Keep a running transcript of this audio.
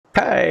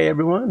Hi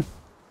everyone!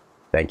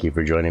 Thank you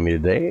for joining me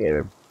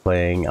today.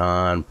 Playing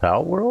on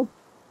Palworld,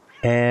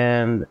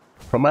 and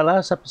from my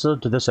last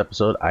episode to this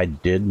episode, I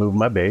did move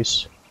my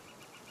base.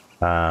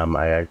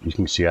 You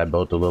can see I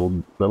built a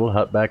little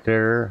hut back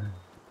there,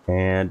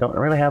 and don't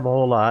really have a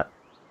whole lot.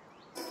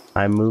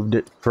 I moved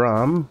it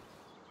from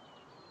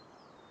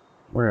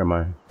where am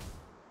I?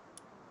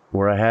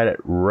 Where I had it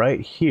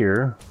right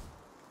here.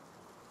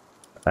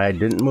 I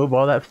didn't move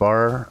all that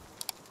far.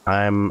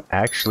 I'm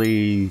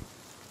actually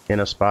in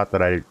a spot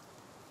that I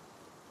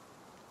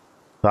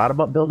thought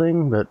about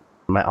building, but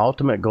my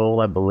ultimate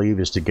goal, I believe,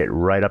 is to get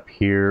right up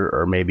here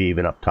or maybe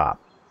even up top.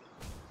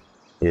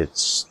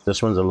 This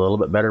one's a little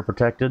bit better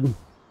protected,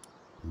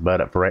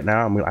 but for right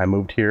now, I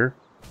moved here,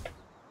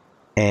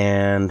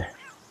 and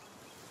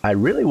I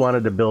really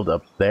wanted to build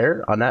up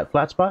there on that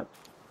flat spot,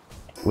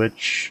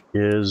 which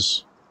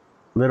is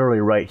literally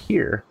right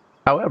here.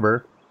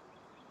 However,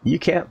 you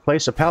can't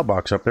place a PAL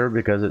box up there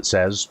because it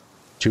says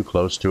too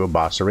close to a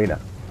boss arena.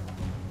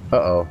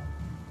 Uh-oh.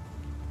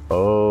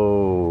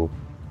 Oh.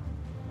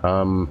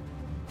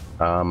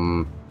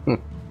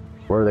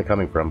 Where are they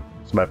coming from?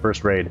 It's my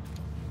first raid.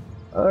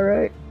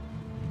 Alright.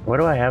 What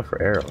do I have for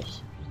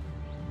arrows?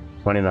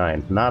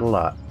 29. Not a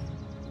lot.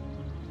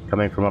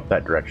 Coming from up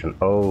that direction.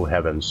 Oh,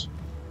 heavens.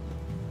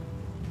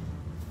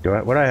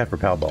 What do I have for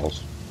PAL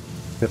balls?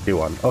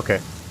 51.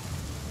 Okay.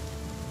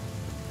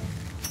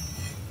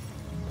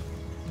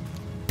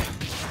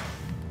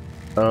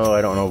 Oh,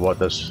 I don't know about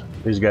this.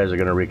 These guys are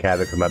going to wreak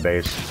havoc with my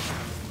base.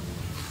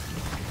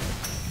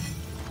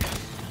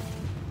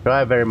 So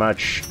I very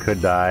much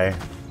could die,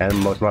 and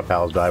most of my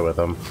pals die with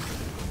them.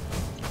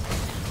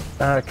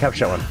 Kept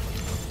showing.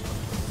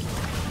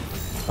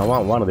 I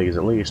want one of these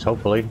at least,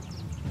 hopefully.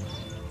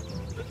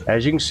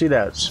 As you can see,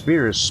 that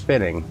sphere is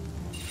spinning.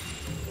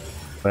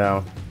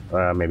 Well,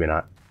 maybe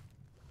not.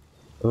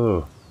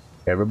 Ooh,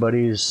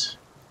 everybody's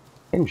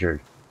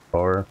injured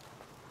or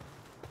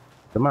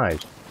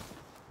demised.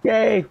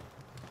 Yay!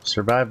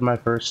 Survived my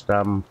first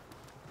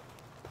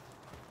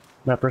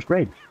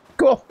raid.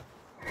 Cool.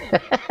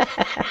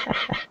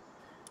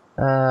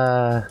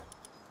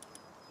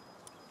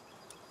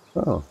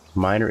 Oh,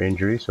 minor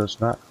injury, so it's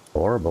not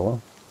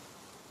horrible.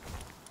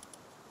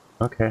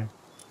 Okay.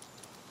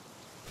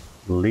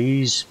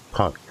 Lee's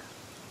Punk.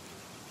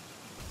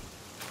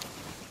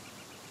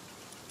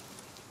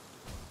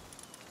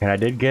 And I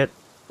did get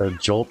a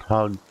Jolt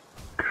Hog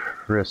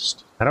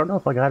Christ. I don't know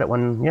if I got it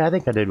when... Yeah, I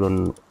think I did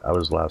when I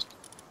was last.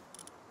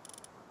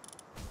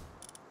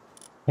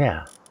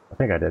 Yeah, I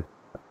think I did.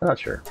 I'm not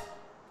sure.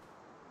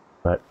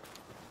 But...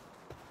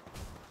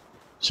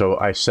 So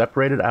I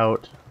separated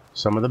out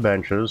some of the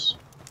benches.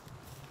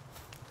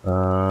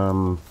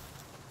 Put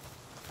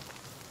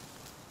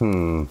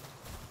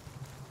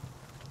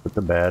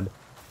the bed.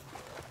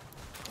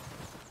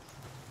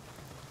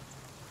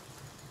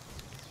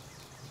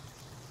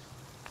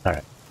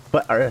 Alright.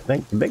 But I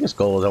think the biggest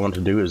goal I want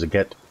to do is to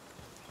get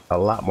a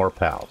lot more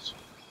pals.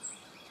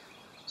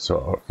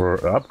 So for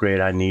an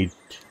upgrade I need...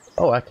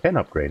 Oh, I can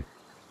upgrade.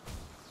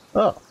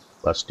 Oh,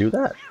 let's do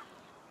that.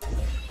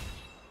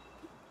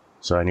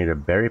 So I need a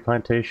berry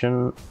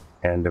plantation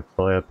and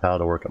deploy a pal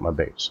to work at my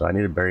base. So I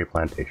need a berry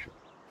plantation.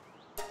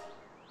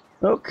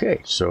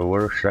 Okay, so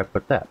where should I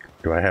put that?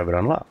 Do I have it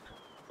unlocked?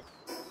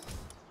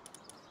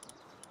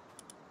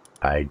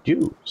 I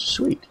do.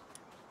 Sweet.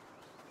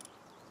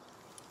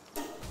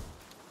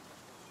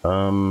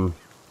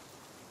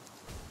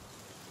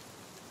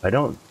 I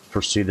don't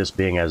foresee this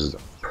being as a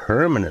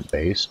permanent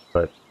base,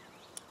 but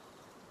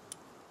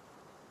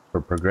for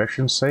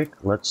progression's sake,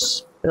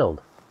 let's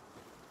build.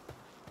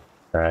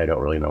 I don't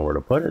really know where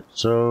to put it,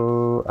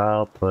 so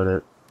I'll put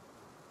it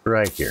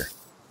right here.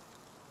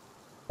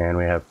 And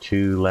we have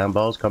 2 lamb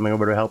balls coming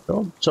over to help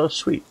build, so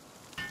sweet.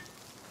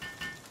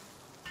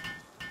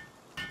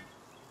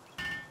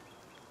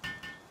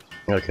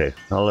 Okay,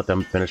 I'll let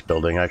them finish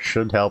building. I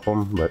should help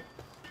them, but...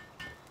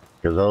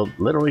 because they'll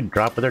literally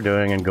drop what they're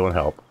doing and go and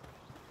help,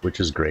 which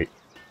is great.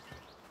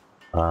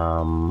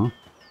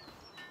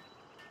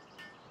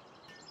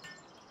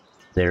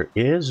 There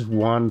is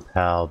one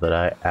pal that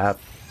I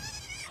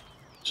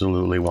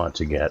absolutely want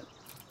to get.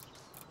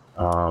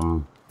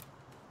 I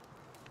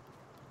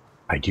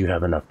do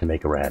have enough to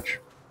make a ranch.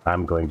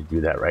 I'm going to do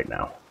that right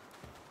now.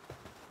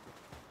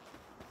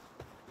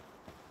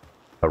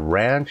 A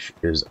ranch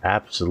is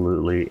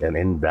absolutely an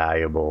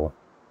invaluable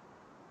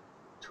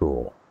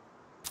tool.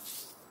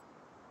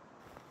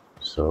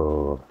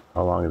 So,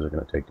 how long is it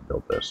going to take to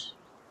build this?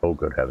 Oh,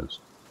 good heavens.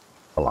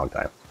 A long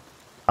time.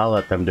 I'll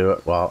let them do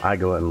it while I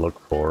go and look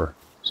for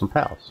some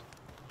pals.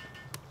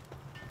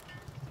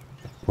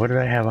 What did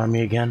I have on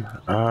me again?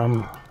 I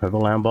have a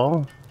lamb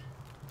ball,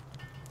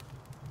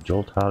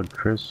 Jolt Hog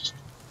Chris,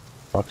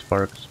 Fox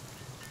Sparks,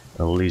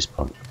 and a Lee's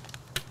Punk.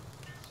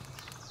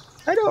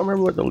 I don't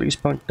remember what the Lee's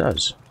Punk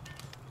does.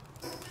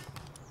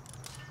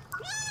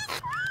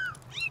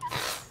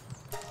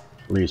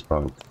 Lee's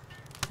Punk.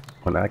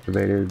 When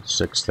activated,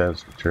 6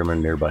 stats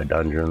determine nearby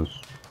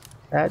dungeons.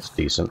 That's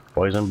decent.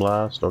 Poison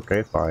Blast,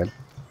 okay, fine.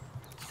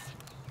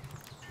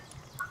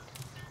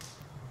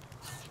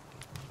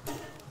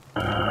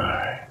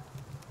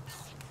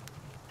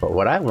 But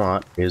what I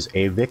want is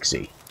a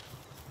Vixy.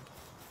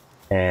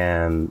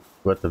 And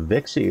what the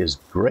Vixy is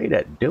great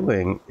at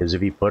doing is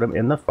if you put them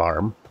in the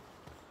farm,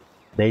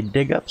 they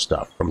dig up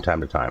stuff from time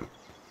to time.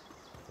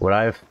 What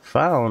I've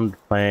found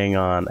playing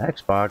on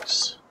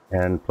Xbox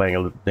and playing a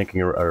little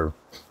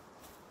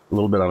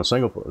bit on a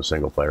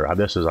single player.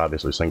 This is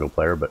obviously single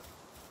player, but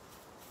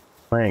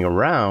playing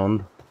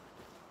around,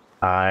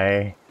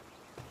 I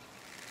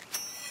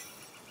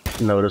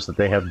noticed that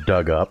they have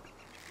dug up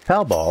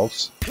pal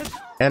balls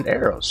and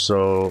arrows,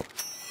 so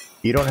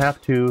you don't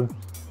have to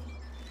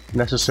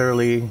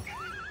necessarily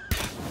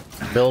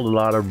build a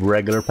lot of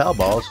regular pal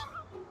balls.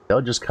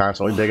 They'll just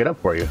constantly dig it up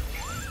for you.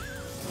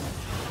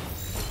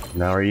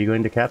 Now, are you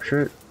going to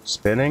capture it?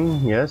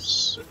 Spinning,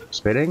 yes.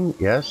 Spinning,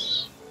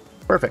 yes.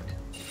 Perfect.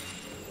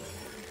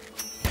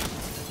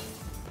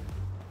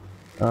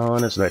 Oh,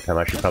 and it's nighttime.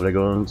 I should probably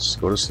go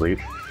to sleep.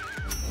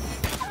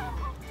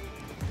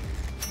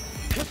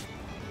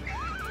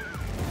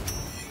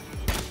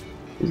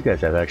 These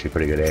guys have actually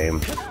pretty good aim.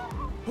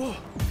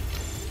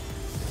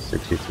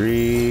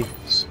 63,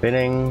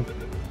 spinning.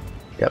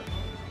 Yep.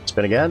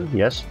 Spin again.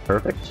 Yes,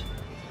 perfect.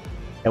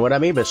 And what I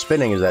mean by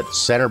spinning is that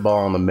center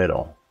ball in the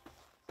middle.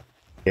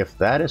 If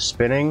that is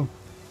spinning,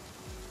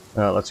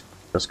 let's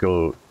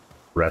go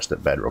rest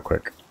at bed real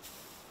quick.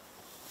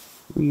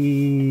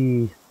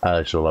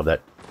 I still love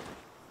that.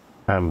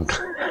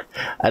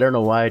 I don't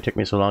know why it took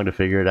me so long to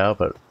figure it out,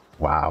 but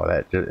wow,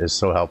 that is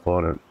so helpful,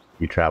 and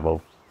you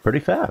travel pretty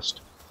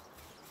fast.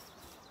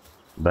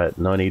 But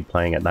no need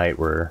playing at night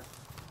where,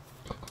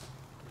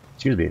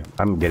 excuse me,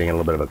 I'm getting a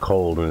little bit of a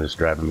cold and it's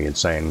driving me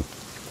insane.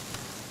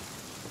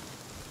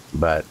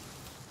 But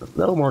a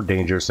little more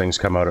dangerous things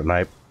come out at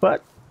night,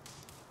 but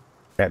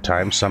at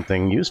times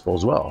something useful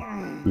as well.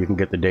 You can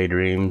get the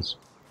daydreams.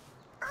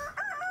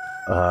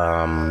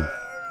 Oh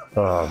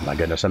my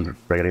goodness, I'm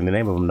forgetting the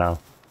name of them now.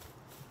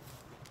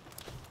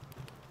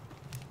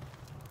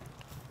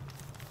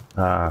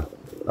 Oh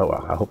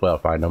well, hopefully I'll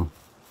find them.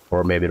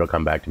 Or maybe it'll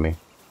come back to me.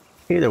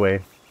 Either way,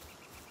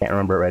 can't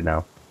remember it right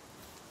now.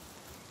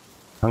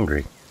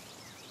 Hungry.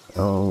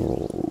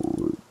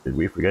 Oh, did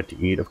we forget to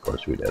eat? Of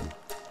course we did.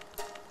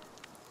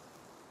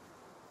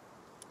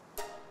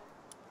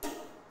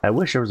 I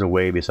wish there was a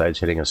way besides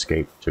hitting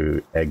escape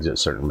to exit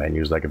certain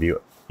menus, like if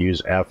you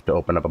use F to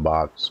open up a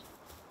box,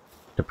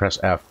 to press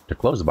F to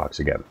close the box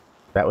again.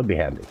 That would be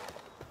handy.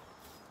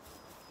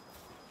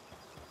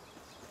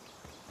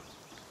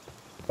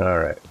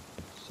 Alright,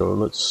 so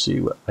let's see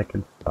what I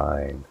can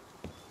find.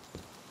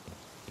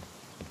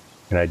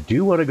 And I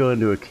do want to go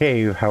into a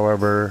cave,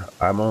 however,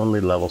 I'm only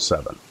level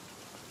 7.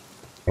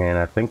 And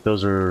I think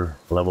those are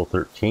level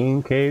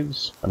 13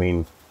 caves. I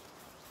mean,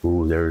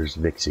 ooh, there's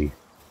Vixy.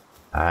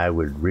 I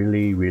would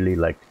really, really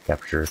like to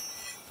capture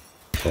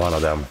one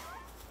of them.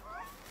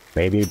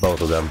 Maybe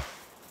both of them.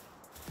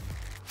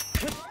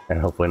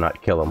 And hopefully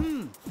not kill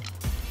them.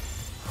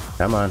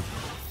 Come on.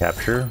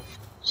 Capture.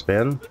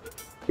 Spin.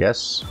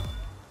 Yes.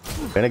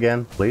 Spin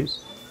again,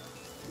 please.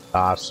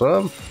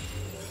 Awesome.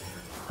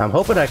 I'm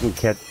hoping I can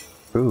catch...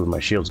 Ooh, my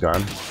shield's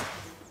gone.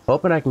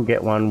 Hoping I can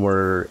get one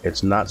where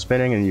it's not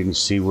spinning and you can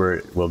see where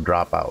it will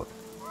drop out.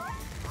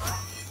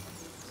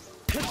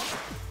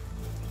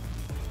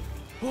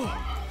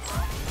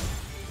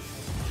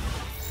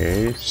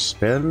 Okay,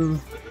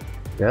 spin.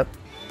 Yep.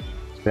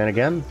 Spin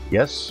again.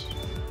 Yes.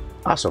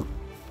 Awesome.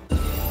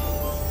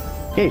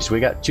 Okay, so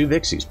we got 2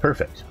 Vixys.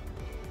 Perfect.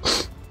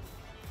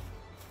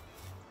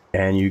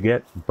 And you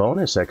get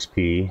bonus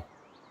XP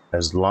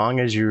as long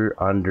as you're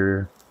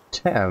under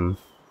 10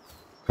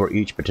 for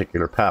each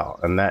particular pal.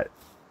 And that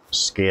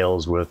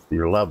scales with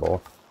your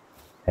level.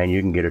 And you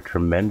can get a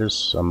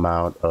tremendous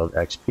amount of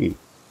XP.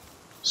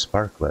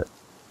 Sparklet.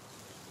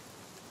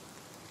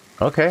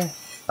 Okay.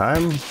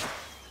 I'm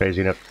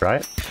crazy enough to try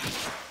it.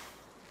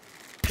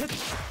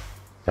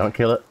 Don't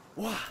kill it.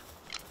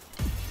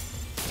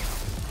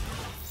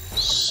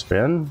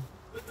 Spin.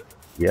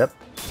 Yep.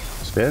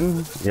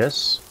 Spin.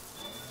 Yes.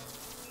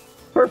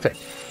 Perfect.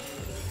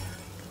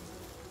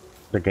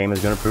 The game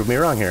is going to prove me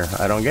wrong here.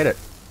 I don't get it.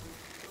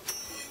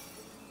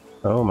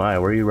 Oh my,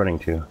 where are you running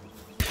to?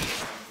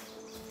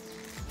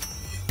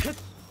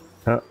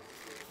 Huh.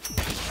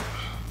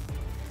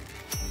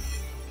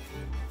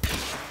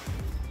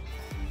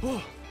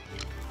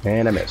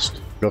 And I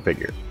missed. Go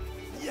figure.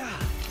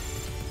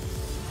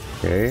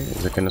 Okay,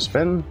 is it going to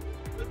spin?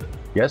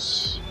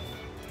 Yes.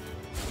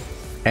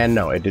 And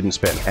no, it didn't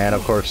spin. And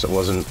of course, it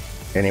wasn't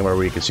anywhere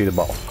where you could see the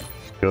ball.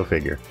 Go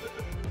figure.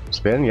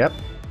 Spin, yep.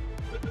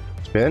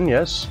 Spin,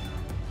 yes.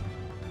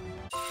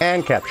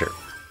 And capture.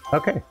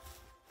 Okay.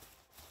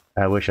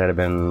 I wish I'd have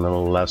been a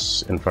little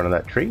less in front of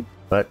that tree,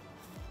 but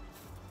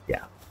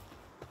yeah.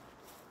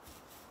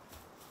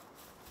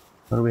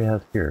 What do we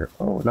have here?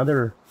 Oh,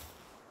 another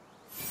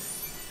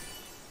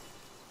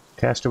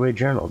Castaway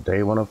Journal,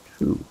 day 1 of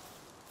 2.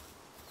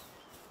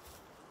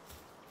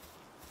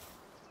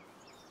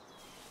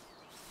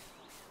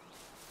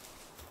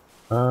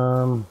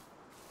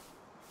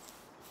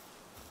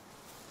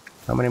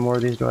 How many more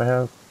of these do I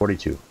have?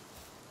 42.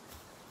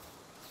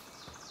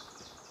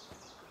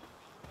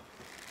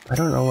 I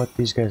don't know what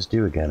these guys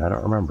do again. I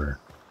don't remember.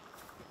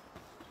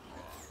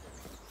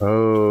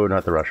 Oh,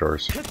 not the rush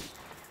ores.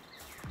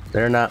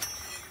 They're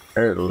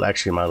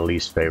actually my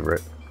least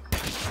favorite.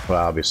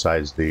 Well,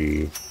 besides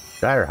the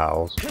dire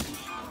howls.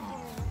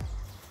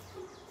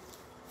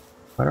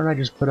 Why don't I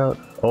just put out...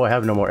 Oh, I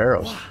have no more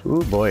arrows.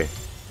 Ooh, boy.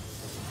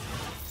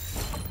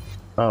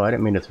 Oh, I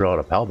didn't mean to throw out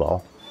a pal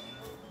ball.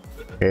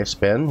 Okay,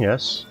 spin.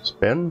 Yes,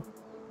 spin.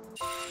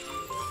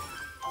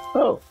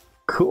 Oh,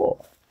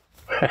 cool.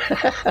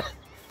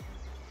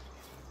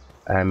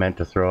 I meant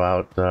to throw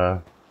out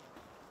the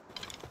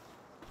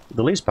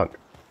least punk,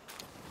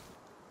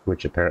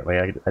 which apparently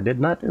I did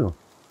not do.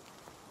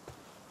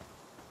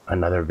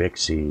 Another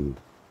Vixy,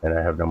 and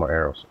I have no more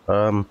arrows.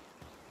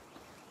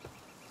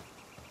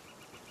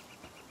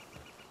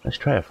 Let's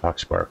try a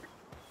Foxbark.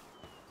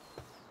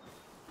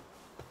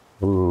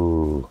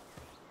 Ooh,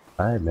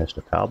 I missed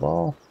a pal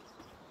ball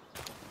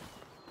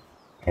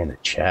and a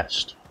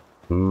chest.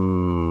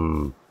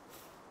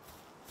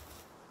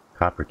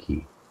 Copper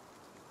key.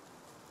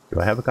 Do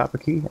I have a copper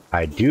key?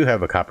 I do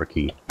have a copper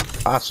key.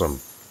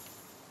 Awesome.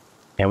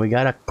 And we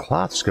got a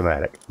cloth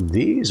schematic.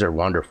 These are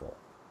wonderful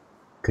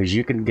because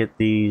you can get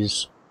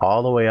these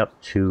all the way up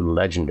to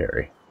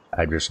legendary.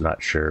 I'm just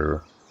not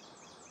sure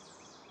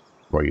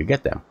where you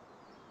get them.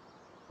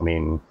 I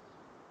mean,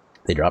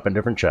 they drop in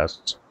different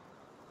chests,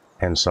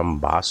 and some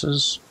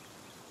bosses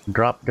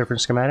drop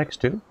different schematics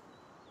too.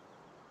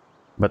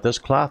 But this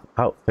cloth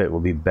outfit will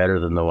be better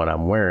than the one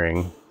I'm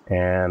wearing,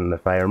 and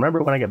if I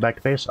remember when I get back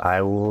to base,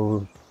 I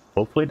will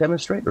hopefully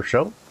demonstrate or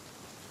show.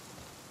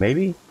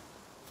 Maybe.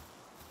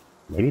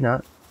 Maybe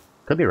not.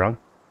 Could be wrong.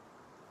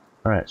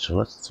 Alright, so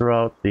let's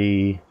throw out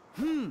the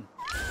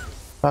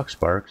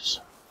Foxbarks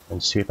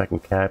and see if I can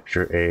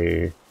capture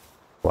a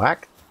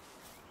black.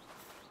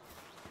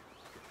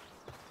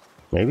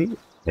 Maybe,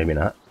 maybe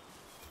not.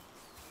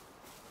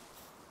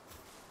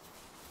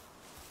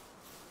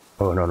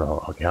 Oh no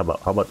no. Okay, how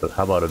about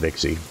a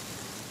Vixy?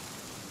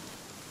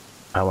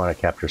 I want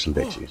to capture some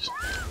Vixies.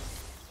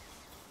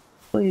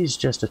 Please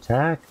just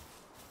attack.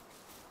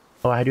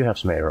 Oh, I do have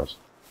some arrows.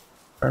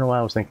 I don't know why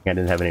I was thinking I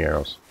didn't have any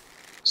arrows.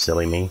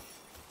 Silly me.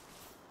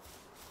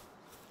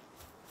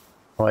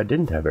 Oh, I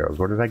didn't have arrows.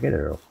 Where did I get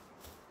arrows?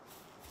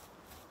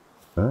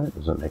 That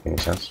doesn't make any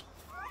sense.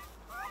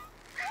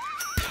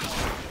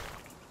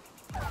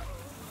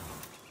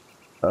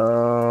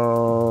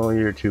 Oh,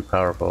 you're too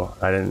powerful.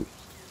 I didn't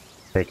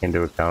take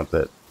into account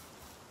that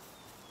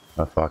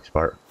a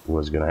Foxbark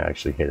was going to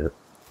actually hit it.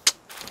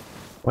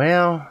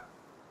 Well,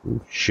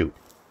 shoot.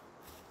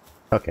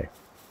 Okay.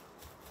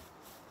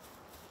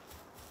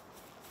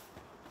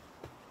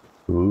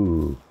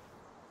 Ooh.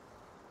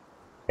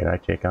 Can I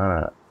take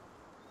on a...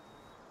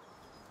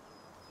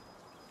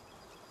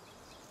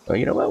 Well,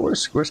 you know what?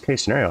 Worst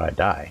case scenario, I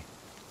die.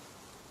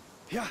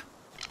 Yeah.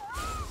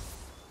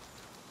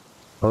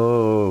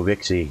 Oh,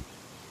 Vixy.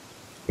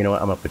 You know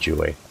what? I'm gonna put you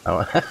away.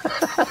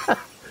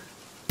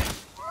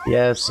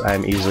 Yes,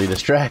 I'm easily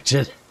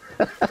distracted.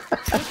 Oh,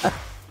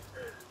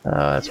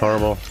 that's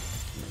horrible.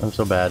 I'm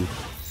so bad.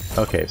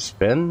 Okay,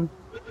 spin.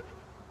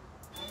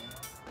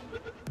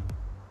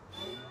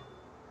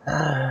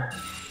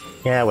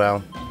 Yeah,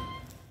 well.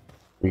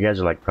 You guys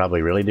are like,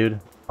 probably really, dude?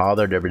 All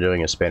they're ever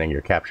doing is spinning.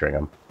 You're capturing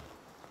them.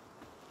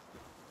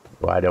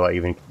 Why do I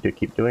even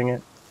keep doing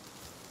it?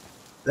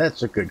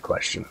 That's a good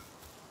question.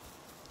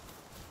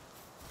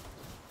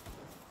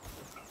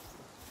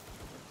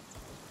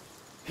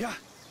 Yeah.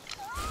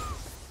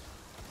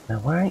 Now,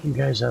 why aren't you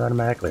guys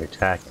automatically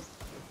attacking?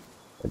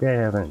 Maybe I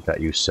haven't got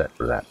you set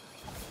for that.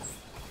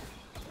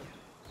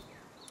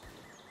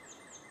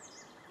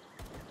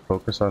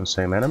 Focus on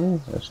same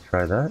enemy. Let's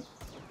try that.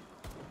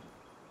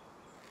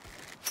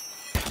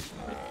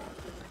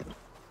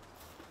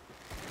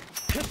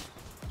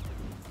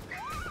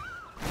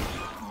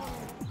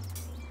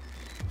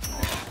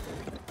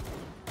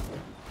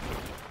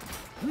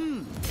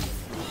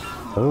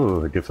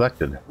 Oh,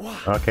 deflected.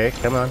 Okay,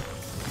 come on.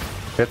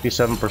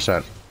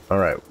 57%. All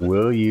right,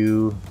 will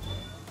you?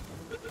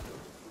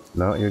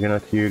 No, you're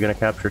gonna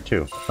capture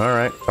too. All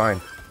right, fine.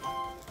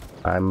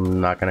 I'm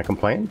not gonna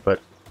complain,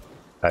 but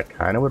I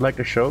kind of would like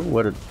to show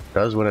what it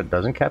does when it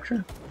doesn't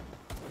capture.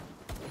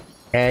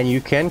 And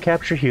you can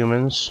capture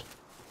humans.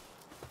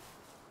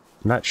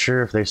 Not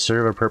sure if they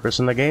serve a purpose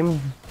in the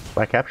game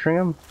by capturing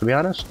them, to be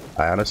honest.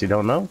 I honestly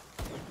don't know.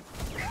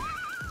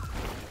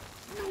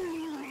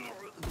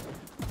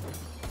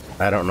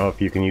 I don't know if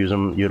you can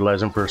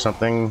utilize them for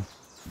something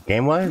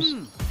game-wise.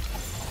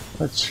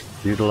 Let's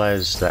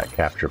utilize that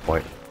capture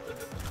point.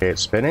 Okay,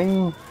 it's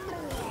spinning.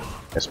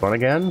 It's spun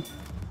again.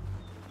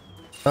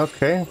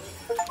 Okay.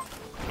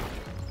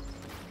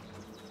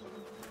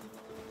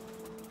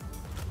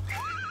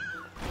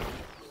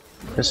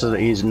 This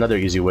is another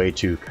easy way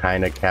to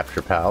kind of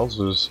capture pals,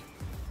 is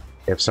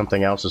if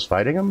something else is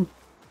fighting them,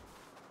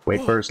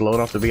 wait for it's low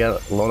enough to be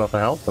low enough in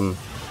health and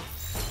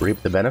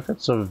reap the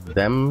benefits of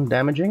them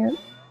damaging it.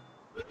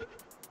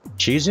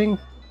 Cheesing?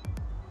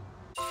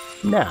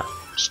 Nah.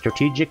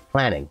 Strategic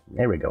planning.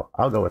 There we go.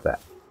 I'll go with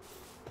that.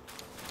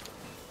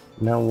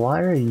 Now,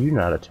 why are you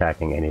not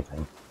attacking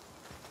anything?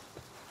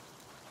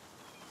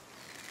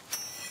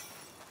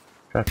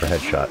 Try for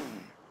headshot.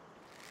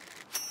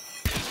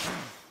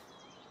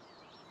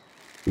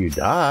 You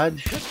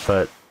dodge,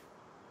 but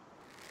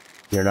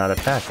you're not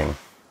attacking.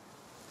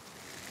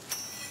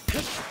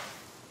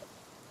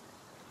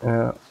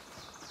 I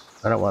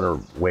don't want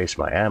to waste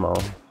my ammo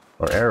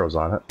or arrows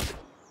on it,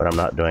 but I'm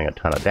not doing a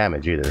ton of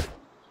damage either.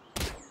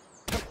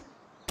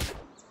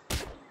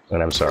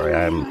 And I'm sorry,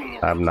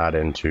 I'm not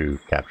into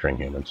capturing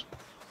humans.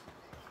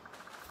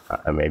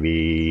 I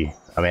mean,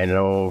 I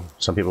know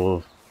some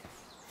people,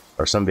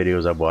 or some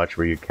videos I've watched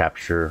where you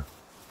capture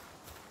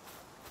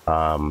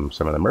some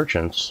of the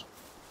merchants.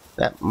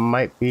 That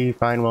might be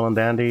fine, well and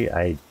dandy.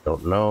 I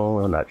don't know.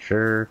 I'm not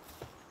sure.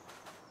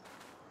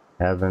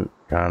 Haven't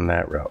gone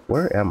that route.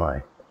 Where am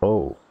I?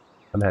 Oh,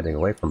 I'm heading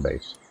away from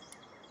base.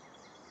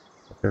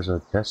 There's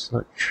a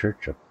desolate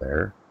church up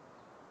there.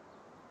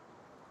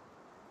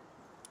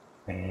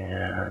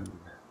 And...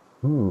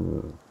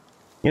 you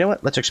know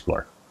what? Let's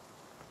explore.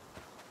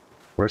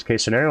 Worst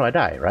case scenario, I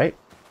die, right?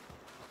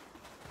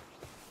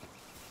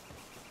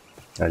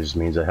 That just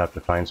means I have to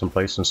find some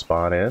place and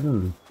spawn in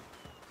and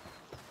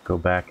go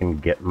back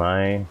and get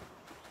my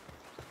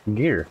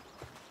gear.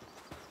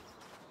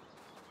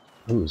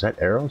 Ooh, is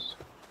that arrows?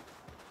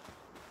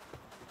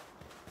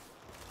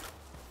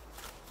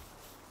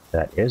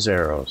 That is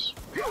arrows.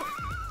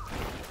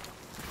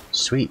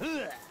 Sweet.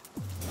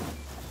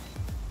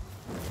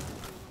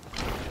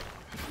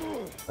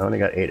 I only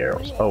got 8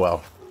 arrows. Oh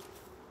well.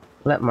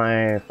 Let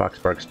my fox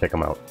sparks take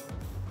them out.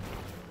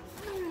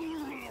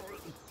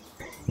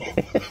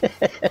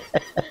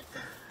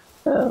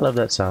 I love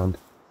that sound.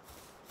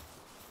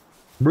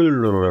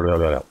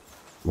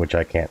 Which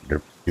I can't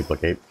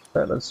duplicate.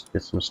 But let's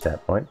get some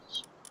stat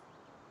points.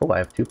 Oh, I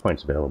have 2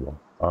 points available.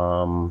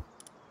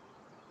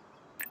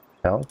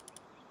 Health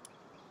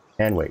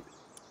and weight.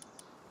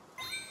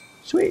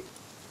 Sweet.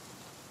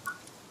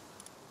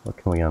 What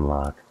can we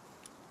unlock?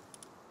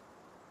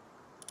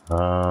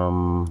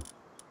 I'm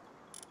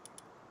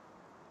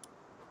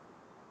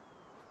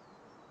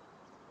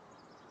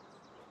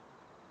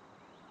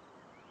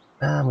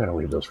gonna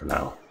leave those for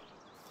now.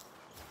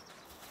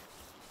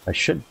 I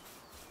should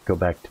go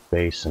back to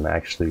base and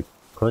actually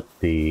put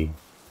the...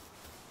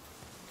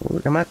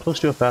 Am I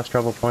close to a fast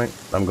travel point?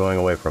 I'm going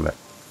away from it.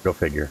 Go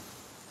figure.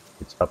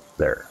 It's up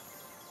there.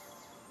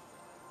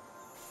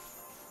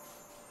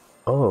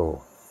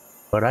 Oh,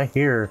 but I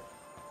hear...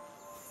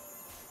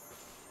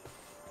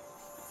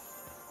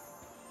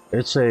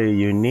 It's a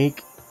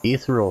unique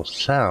ethereal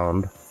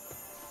sound.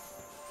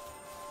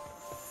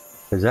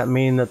 Does that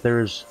mean that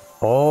there's...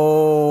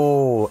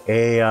 Oh,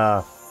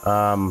 yeah,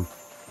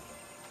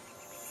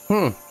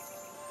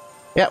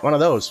 one of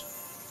those.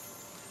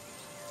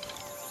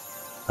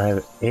 I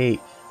have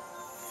 8.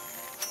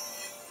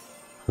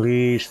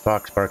 Please,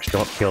 Foxbarks,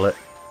 don't kill it.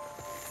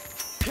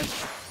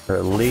 Or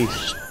at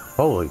least...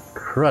 Holy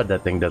crud,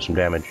 that thing does some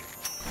damage.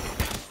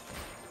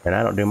 And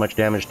I don't do much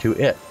damage to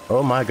it.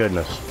 Oh my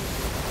goodness.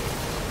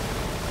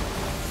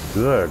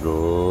 Good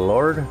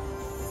lord.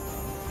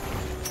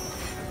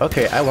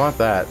 Okay, I want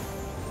that.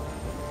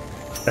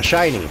 A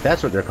shiny,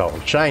 that's what they're called.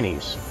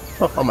 Shinies.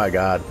 Oh my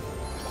god.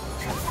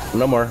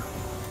 No more.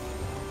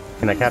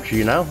 Can I capture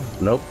you now?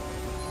 Nope.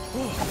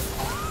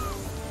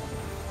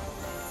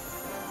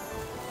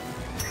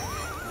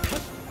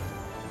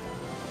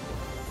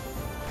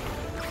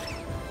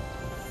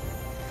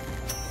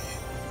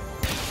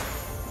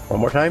 One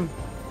more time.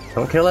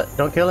 Don't kill it.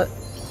 Don't kill it.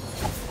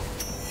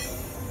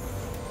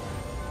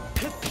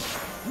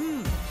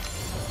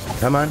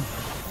 Come on.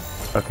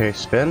 Okay,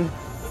 spin.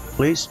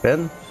 Please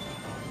spin.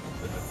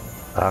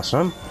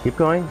 Awesome. Keep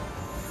going.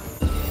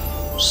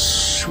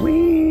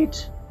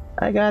 Sweet.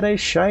 I got a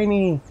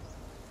shiny.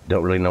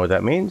 Don't really know what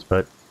that means,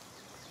 but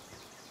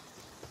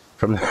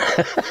from the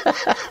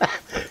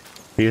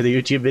few of the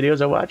YouTube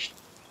videos I watched,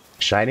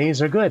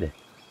 shinies are good.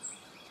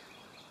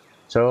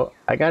 So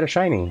I got a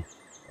shiny.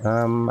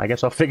 I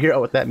guess I'll figure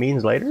out what that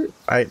means later.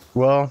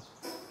 Well,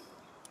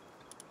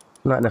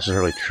 not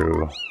necessarily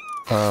true.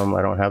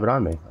 I don't have it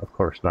on me. Of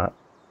course not.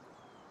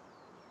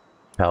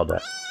 Held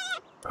that.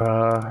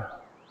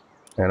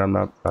 And I'm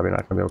probably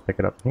not gonna be able to pick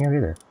it up here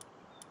either.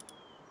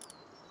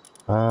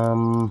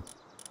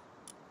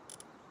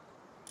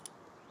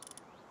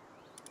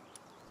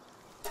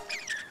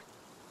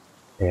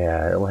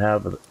 Yeah, it'll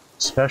have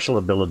special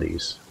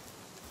abilities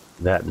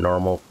that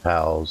normal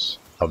pals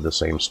of the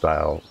same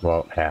style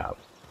won't have.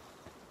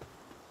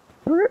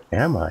 Where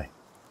am I?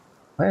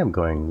 I am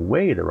going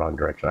way the wrong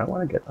direction. I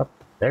want to get up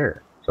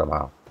there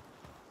somehow.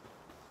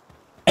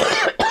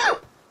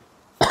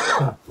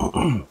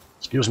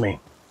 Excuse me.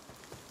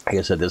 Like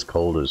I said, this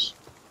cold is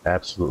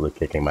absolutely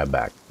kicking my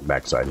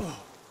backside.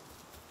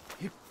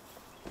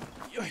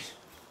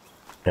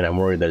 And I'm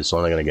worried that it's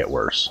only going to get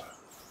worse.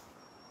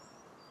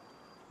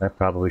 I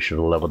probably should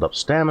have leveled up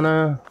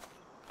stamina.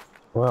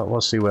 Well,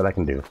 we'll see what I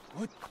can do.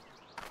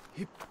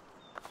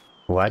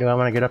 Why do I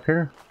want to get up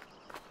here?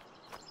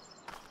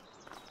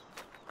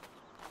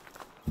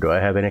 Do I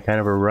have any kind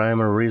of a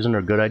rhyme or reason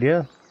or good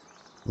idea?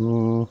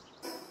 Oh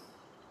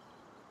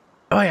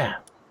yeah,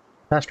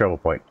 fast travel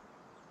point.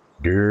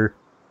 Dear.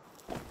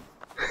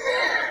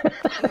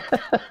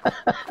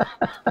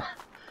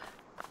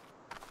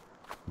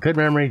 Good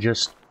memory,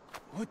 just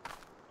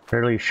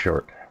fairly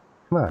short.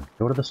 Come on,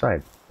 go to the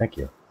side. Thank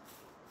you.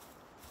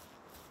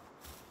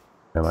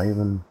 Am I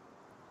even...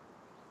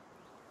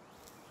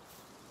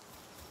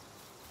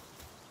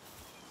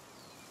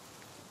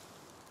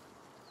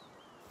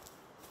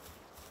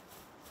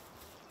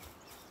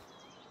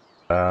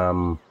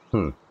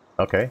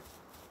 Okay.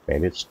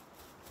 Maybe it's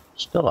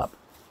still up.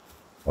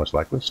 Most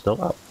likely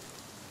still up.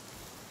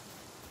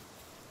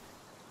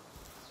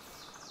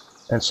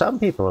 And some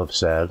people have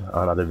said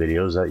on other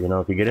videos that, you know,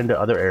 if you get into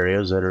other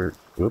areas that are...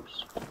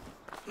 Oops.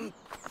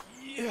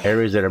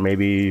 Areas that are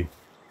maybe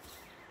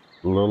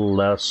a little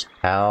less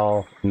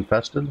pal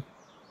infested,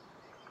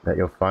 that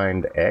you'll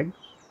find eggs?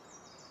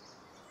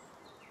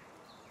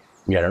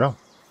 Yeah, I don't know.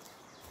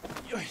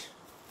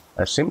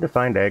 I seem to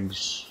find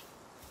eggs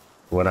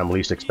when I'm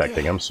least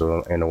expecting them,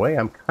 so in a way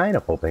I'm kind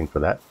of hoping for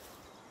that.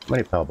 How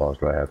many pal balls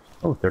do I have?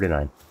 Oh,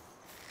 39.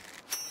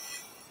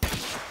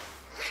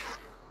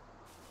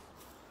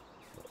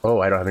 Oh,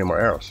 I don't have any more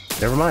arrows.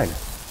 Never mind.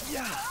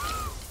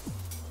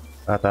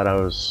 I thought I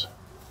was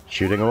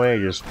shooting away,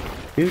 just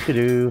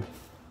doo-doo-doo.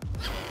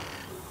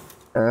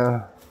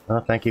 Well,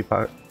 thank you,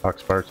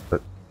 Fox Parts,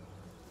 but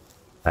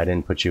I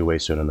didn't put you away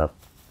soon enough.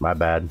 My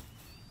bad.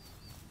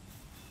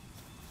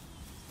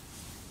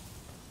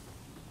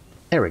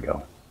 There we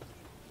go.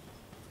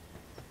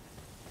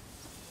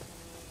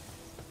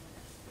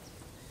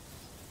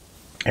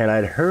 And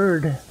I'd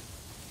heard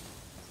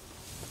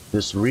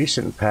this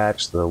recent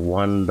patch, the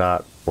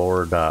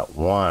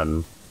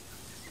 1.4.1,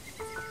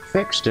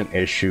 fixed an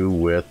issue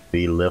with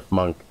the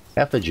Liftmonk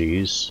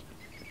effigies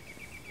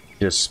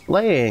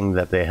displaying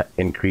that they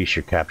increase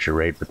your capture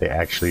rate, but they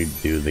actually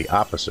do the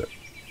opposite.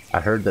 I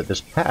heard that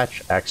this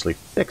patch actually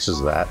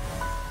fixes that,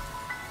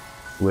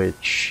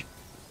 which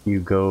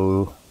you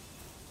go...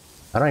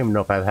 I don't even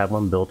know if I have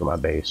one built in my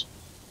base.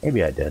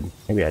 Maybe I did.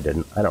 Maybe I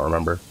didn't. I don't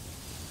remember.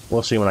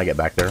 We'll see when I get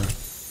back there.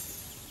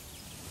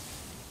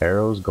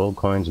 Arrows, gold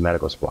coins,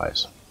 medical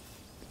supplies.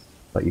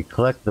 But you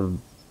collect the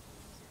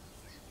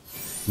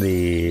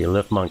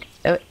Liftmonk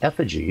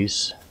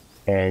effigies,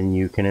 and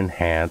you can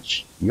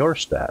enhance your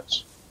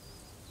stats.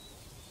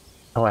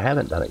 Oh, I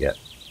haven't done it yet.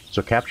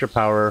 So capture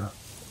power,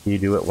 you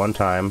do it one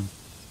time.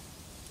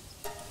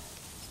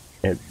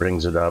 It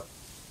brings it up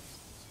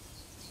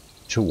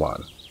to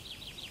 1.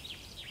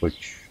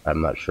 Which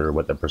I'm not sure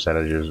what the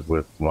percentage is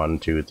with 1,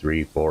 2,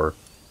 3, 4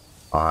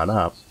 on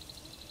up.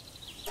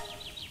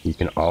 You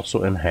can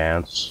also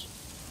enhance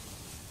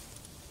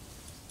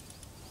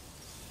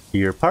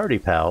your party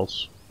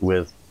pals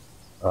with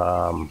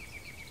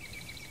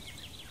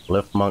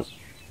Liftmonk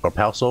or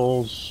Pal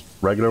Souls,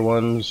 regular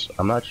ones.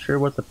 I'm not sure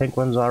what the pink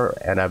ones are,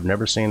 and I've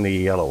never seen the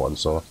yellow ones,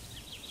 so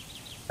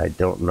I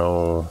don't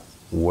know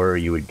where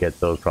you would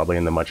get those. Probably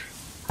in the much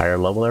higher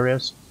level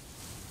areas,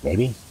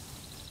 maybe.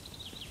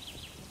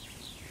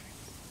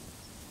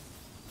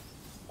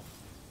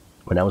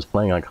 When I was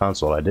playing on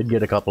console, I did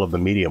get a couple of the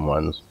medium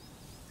ones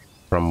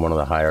from one of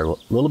the higher, a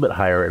little bit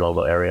higher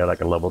level area,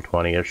 like a level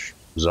 20-ish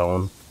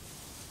zone.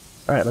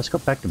 Alright, let's go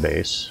back to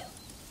base.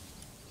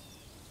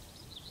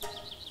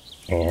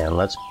 And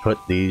let's put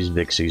these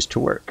Vixies to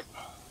work.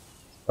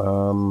 What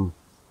am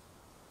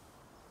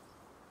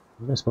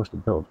I supposed to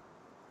build?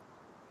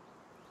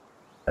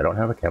 I don't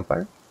have a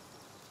campfire?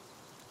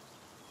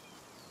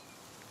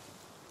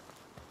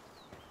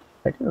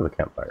 I do have a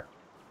campfire.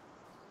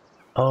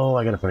 Oh,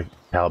 I gotta put a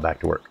pal back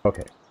to work.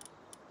 Okay.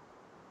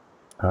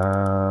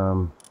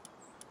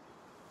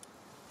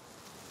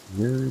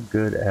 You're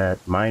good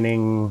at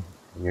mining,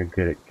 and you're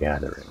good at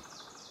gathering.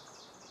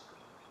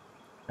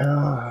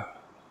 Hold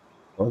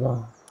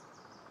on.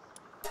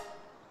 Is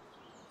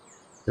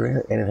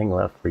there anything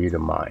left for you to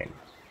mine?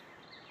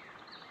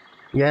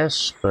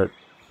 Yes, but...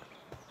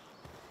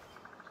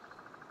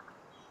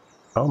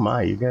 Oh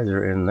my, you guys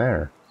are in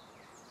there.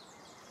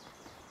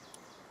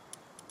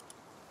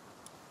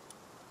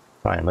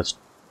 Fine, let's...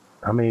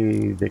 How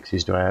many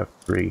Vixies do I have?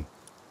 3.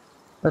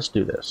 Let's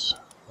do this.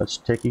 Let's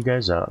take you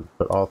guys out and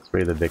put all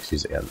 3 of the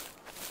Vixies in.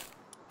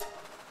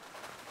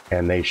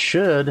 And they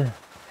should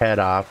head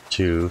off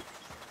to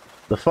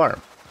the farm.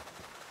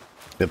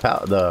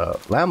 The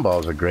lamb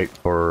balls are great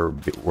for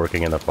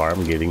working in the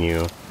farm, giving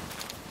you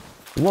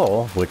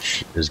wool,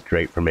 which is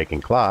great for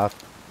making cloth.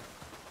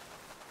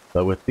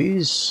 But with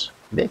these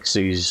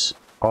Vixies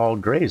all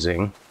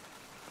grazing,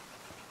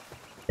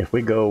 if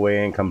we go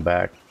away and come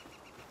back...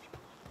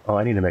 Oh,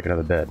 I need to make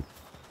another bed.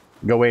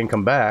 Go away and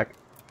come back.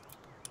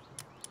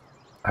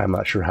 I'm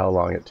not sure how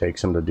long it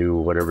takes them to do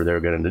whatever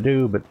they're going to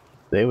do, but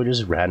they would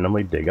just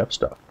randomly dig up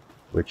stuff,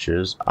 which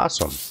is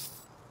awesome.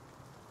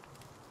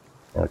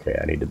 Okay,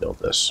 I need to build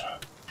this.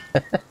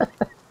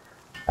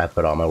 I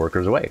put all my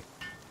workers away.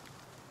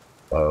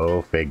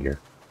 Oh, figure.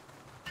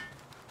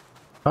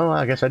 Oh,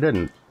 I guess I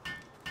didn't.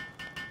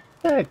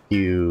 Heck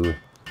you.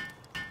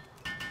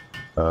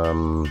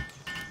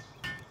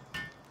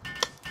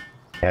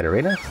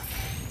 Katarina?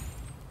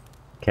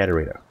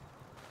 Katarina.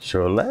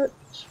 So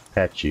let's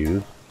pet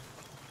you.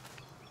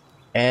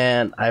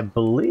 And I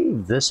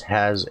believe this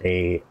has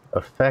a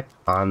effect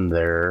on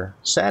their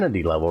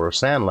sanity level or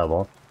sand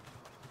level.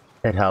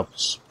 It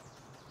helps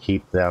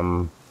keep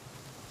them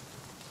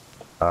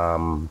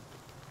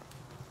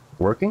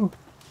working.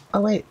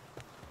 Oh wait,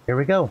 here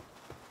we go.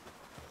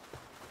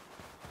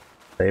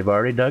 They've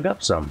already dug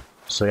up some.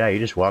 So yeah, you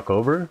just walk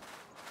over,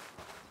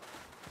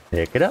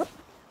 pick it up.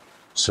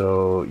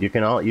 So you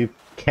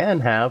can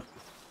have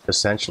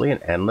essentially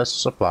an endless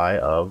supply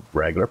of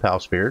regular pal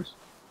spears,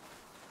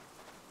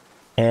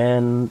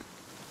 and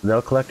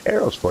they'll collect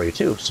arrows for you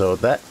too. So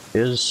that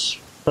is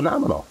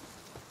phenomenal.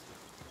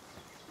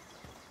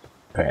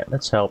 All right,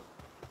 let's help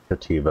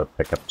Kativa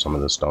pick up some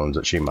of the stones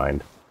that she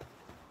mined.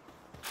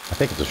 I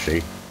think it's a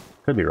she.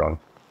 Could be wrong.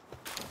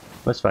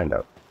 Let's find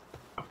out.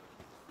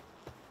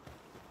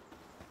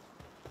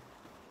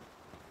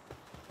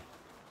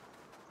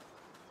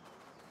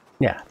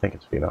 Yeah, I think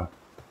it's female.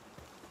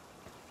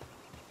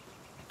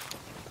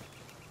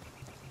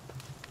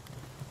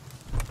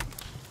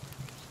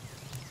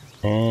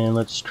 And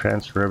let's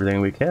transfer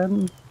everything we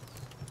can.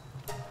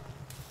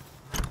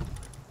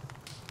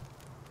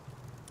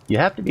 You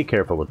have to be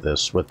careful with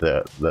this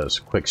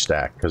quick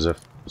stack, because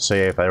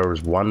if there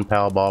was one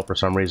pal ball for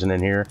some reason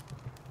in here,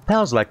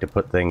 pals like to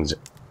put things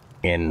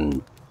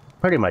in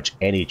pretty much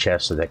any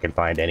chest that they can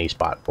find any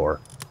spot for.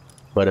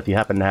 But if you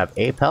happen to have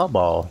a pal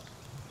ball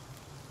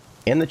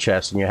in the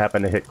chest and you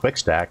happen to hit quick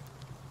stack,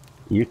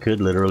 you could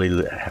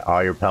literally,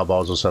 all your pal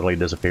balls will suddenly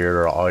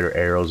disappear, or all your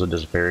arrows will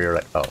disappear. You're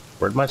like, oh,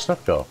 where'd my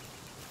stuff go?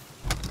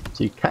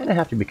 So you kind of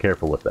have to be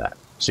careful with that.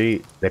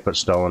 See, they put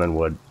stone and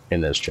wood in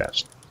this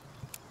chest.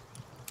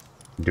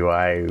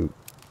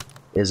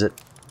 Is it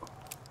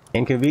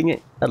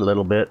inconvenient? A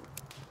little bit.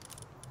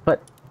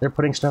 But they're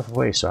putting stuff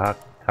away, so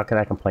how can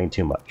I complain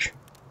too much?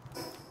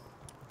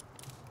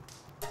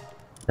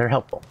 They're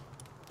helpful.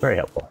 Very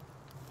helpful.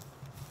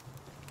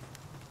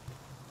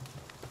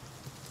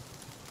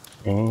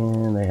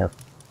 And they have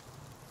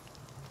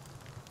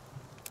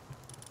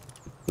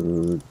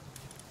food.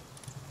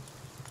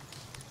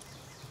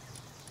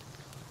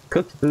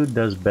 Cooked food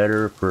does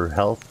better for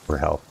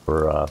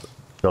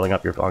filling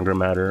up your hunger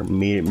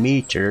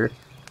meter.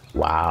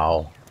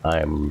 Wow,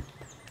 I'm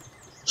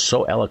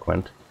so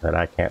eloquent that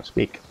I can't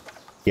speak.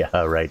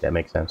 Yeah, right, that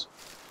makes sense.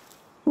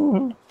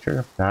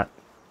 Sure, not.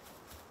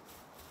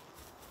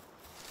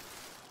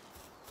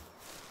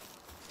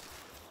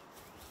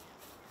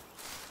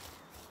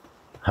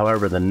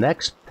 However, the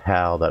next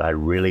pal that I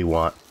really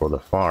want for the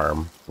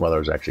farm, well,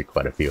 there's actually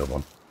quite a few of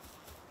them.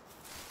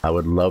 I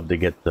would love to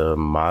get the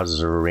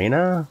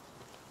Mazzarina,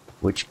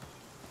 which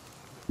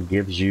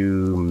gives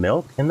you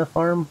milk in the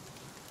farm.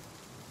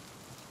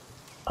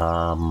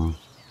 A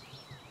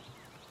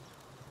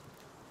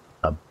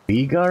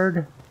bee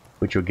guard,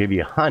 which will give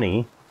you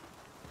honey.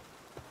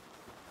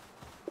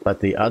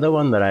 But the other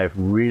one that I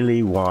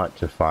really want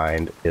to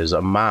find is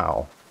a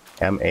Mau,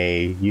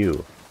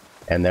 M-A-U,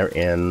 and they're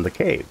in the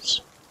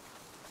caves.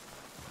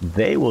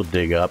 They will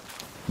dig up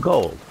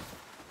gold.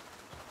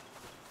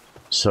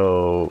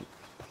 So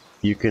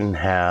you can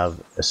have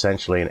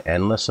essentially an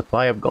endless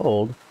supply of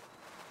gold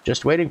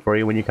just waiting for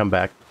you when you come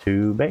back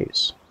to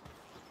base.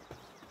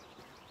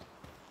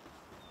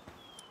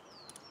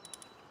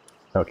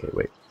 Okay,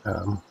 wait.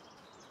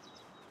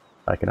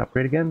 I can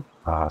upgrade again?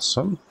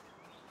 Awesome.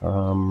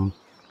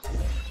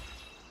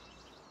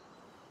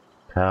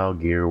 Pal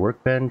gear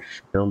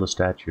workbench, build a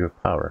statue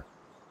of power.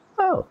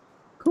 Oh,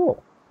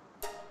 cool.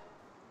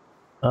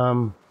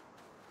 Pal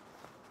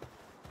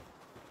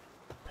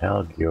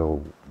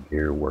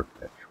gear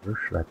workbench. Where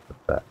should I put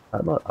that? How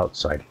about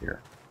outside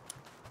here?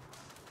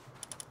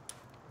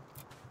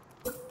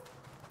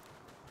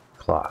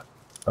 Clock.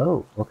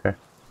 Oh, okay.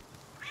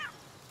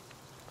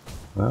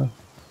 Well,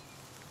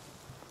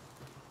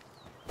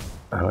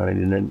 I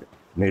need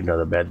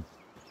another bed.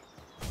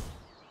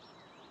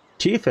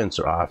 T-fins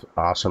are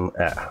awesome.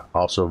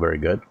 Also very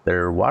good.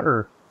 They're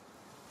water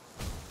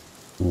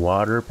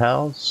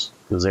pals,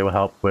 because they will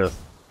help with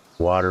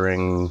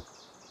watering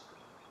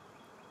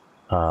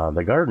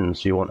the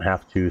gardens. You won't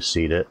have to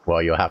seed it.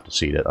 Well, you'll have to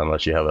seed it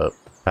unless you have a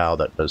pal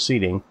that does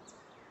seeding,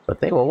 but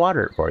they will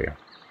water it for you.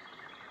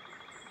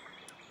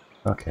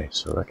 Okay,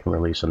 so I can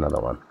release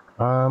another one.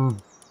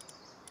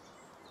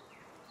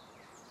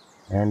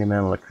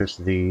 Handyman,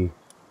 electricity.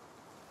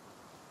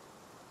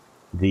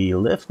 The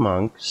lift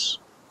monks.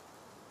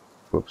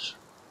 Whoops.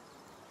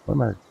 What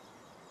am I?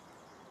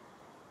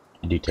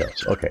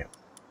 Details. Okay.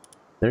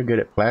 They're good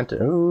at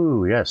planting.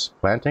 Ooh, yes.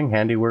 Planting,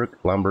 handiwork,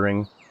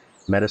 lumbering,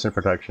 medicine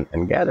production,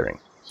 and gathering.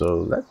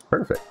 So that's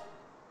perfect.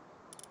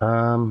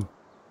 I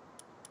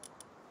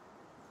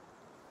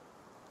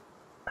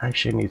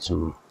actually need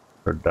some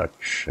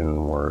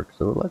production work.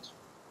 So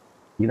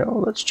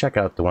let's check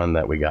out the one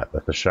that we got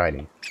with the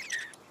shiny.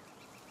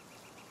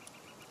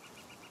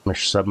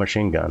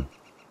 Submachine gun.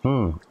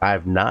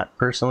 I've not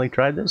personally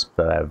tried this,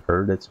 but I've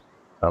heard it's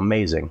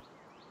amazing.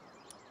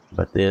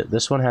 But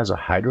this one has a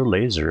hydro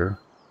laser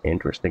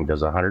Interesting.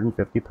 Does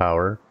 150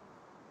 power.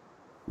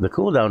 The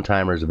cooldown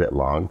timer is a bit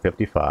long,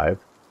 55.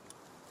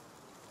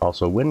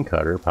 Also wind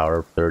cutter, power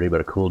of 30,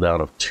 but a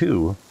cooldown of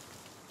 2.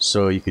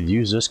 So you could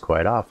use this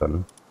quite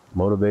often.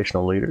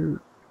 Motivational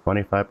leader,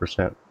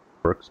 25%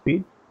 work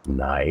speed.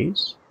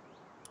 Nice.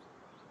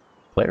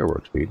 Player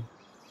work speed.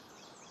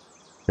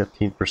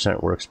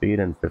 15% work speed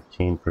and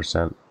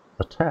 15%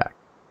 attack.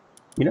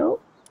 You know,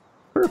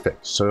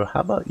 perfect. So how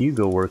about you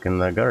go work in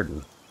the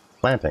garden?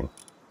 Planting.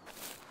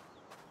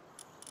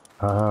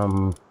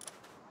 But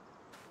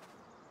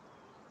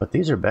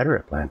these are better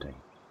at planting.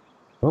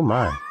 Oh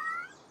my.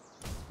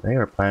 They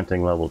are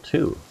planting level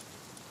 2.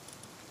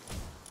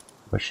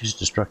 But she's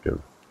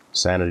destructive.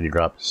 Sanity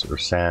drops, or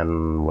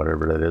san,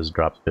 whatever that is,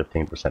 drops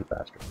 15%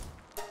 faster.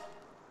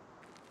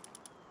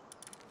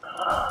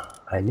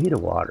 I need a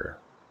water.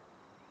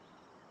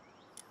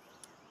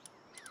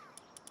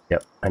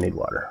 Yep, I need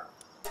water.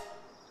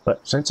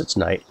 But since it's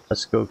night,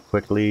 let's go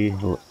quickly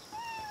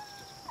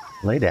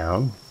lay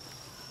down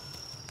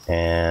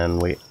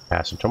and wait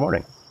past until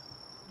morning.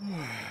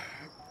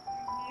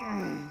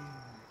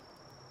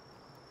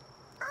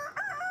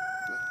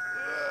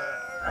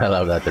 I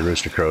love that, the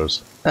rooster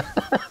crows.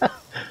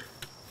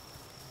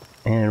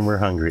 And we're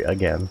hungry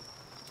again.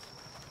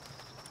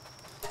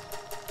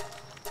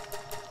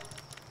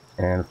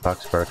 And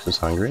Fox Sparks is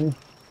hungry.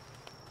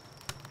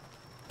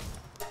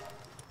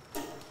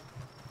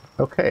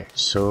 Okay,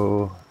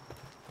 so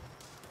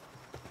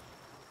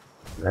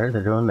there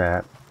they're doing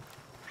that.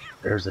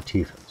 There's the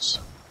Tiefens.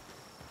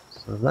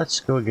 So let's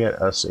go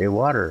get us a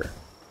water.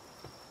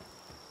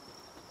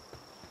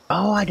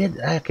 Oh, I did.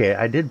 Okay,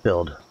 I did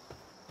build.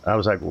 I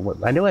was like,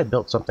 I knew I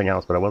built something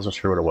else, but I wasn't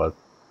sure what it was.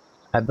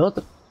 I built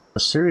a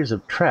series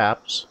of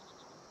traps.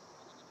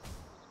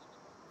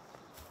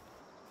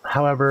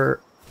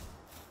 However,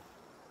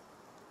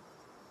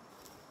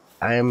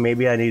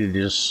 maybe I need to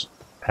just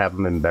have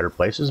them in better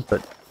places,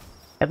 but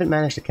I haven't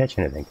managed to catch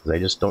anything because they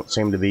just don't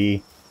seem to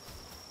be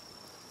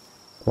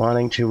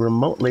wanting to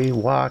remotely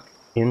walk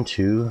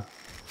into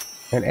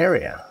an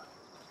area.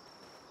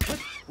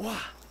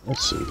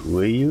 Let's see.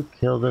 Will you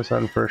kill this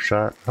on first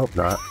shot? Hope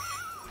not.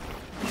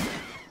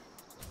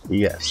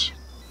 Yes.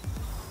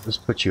 Let's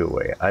put you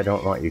away. I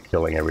don't want you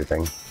killing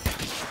everything.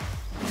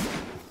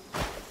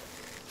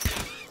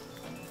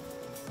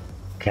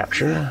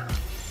 Capture.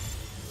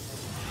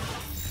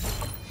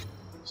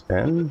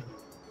 Spin.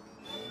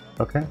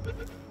 Okay.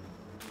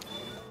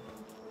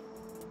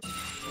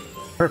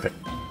 Perfect.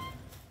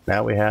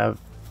 Now we have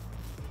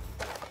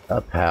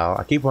a pal.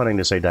 I keep wanting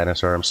to say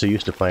dinosaur. I'm so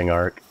used to playing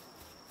Ark.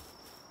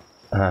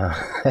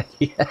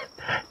 Yeah,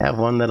 have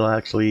one that'll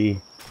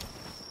actually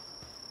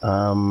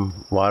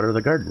water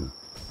the garden.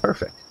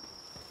 Perfect.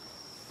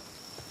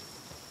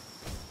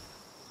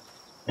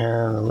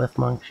 And the lift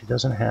monk, she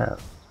doesn't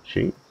have.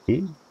 She?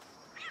 He?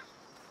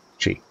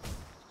 She.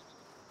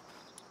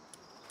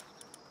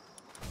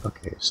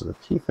 Okay, so the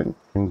Tiefin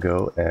can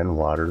go and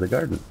water the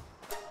garden.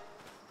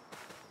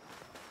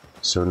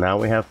 So now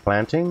we have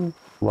planting,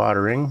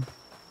 watering.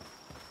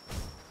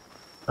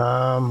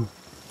 Does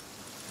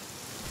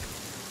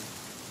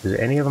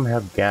any of them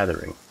have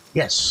gathering?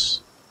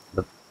 Yes!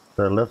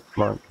 The lift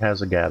monk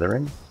has a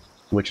gathering,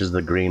 which is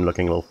the green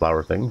looking little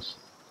flower things.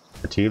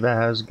 Sativa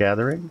has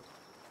gathering.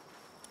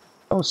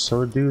 Oh,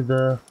 so do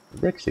the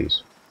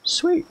Vixies.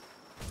 Sweet!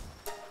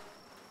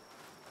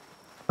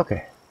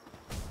 Okay.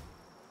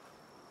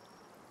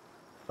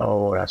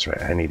 Oh, that's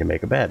right, I need to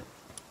make a bed.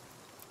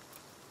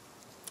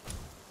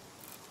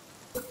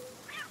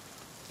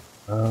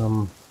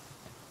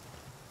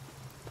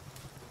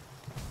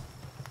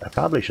 I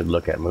probably should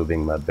look at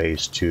moving my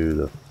base to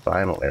the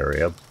final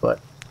area, but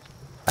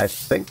I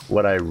think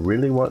what I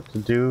really want to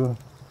do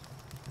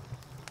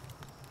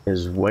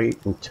is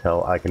wait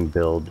until I can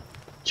build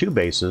 2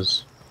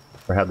 bases,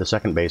 or have the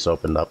second base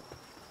opened up.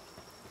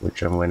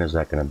 Which, when is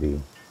that going to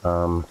be?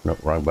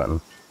 Nope, wrong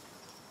button.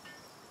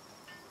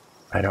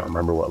 I don't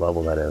remember what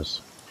level that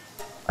is.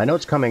 I know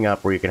it's coming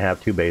up where you can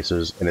have 2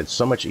 bases, and it's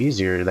so much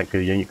easier that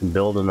you can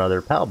build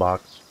another PAL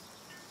box,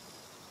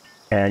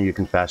 and you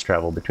can fast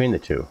travel between the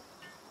 2.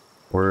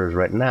 Whereas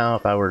right now,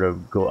 if I were to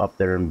go up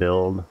there and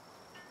build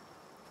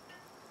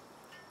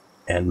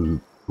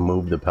and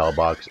move the PAL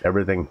box,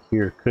 everything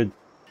here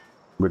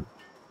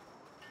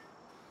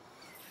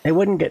it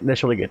wouldn't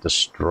initially get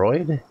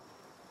destroyed,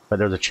 but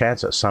there's a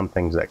chance that some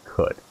things that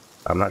could.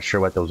 I'm not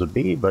sure what those would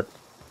be, but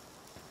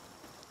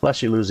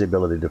plus you lose the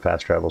ability to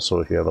fast travel, so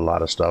if you have a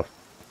lot of stuff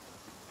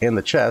in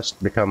the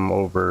chest, become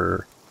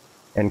over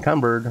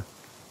encumbered,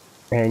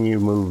 and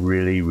you move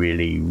really,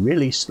 really,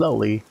 really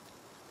slowly.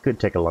 Could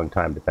take a long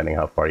time depending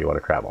how far you want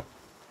to travel.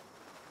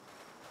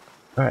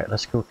 Alright,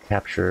 let's go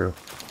capture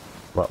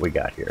what we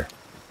got here.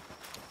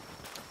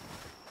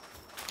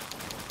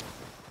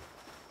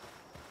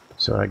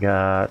 So I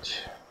got...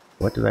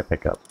 what did I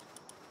pick up?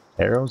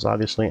 Arrows,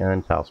 obviously,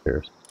 and PAL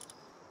spears.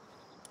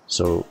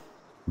 So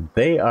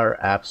they are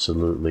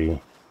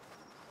absolutely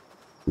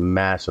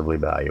massively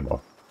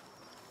valuable.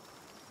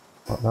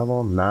 What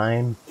level?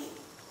 9?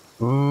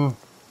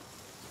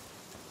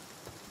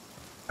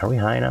 Are we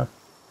high enough?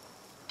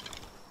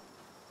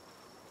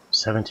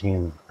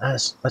 17.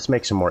 Let's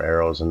make some more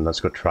arrows and let's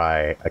go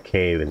try a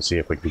cave and see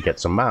if we can get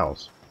some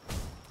mouse.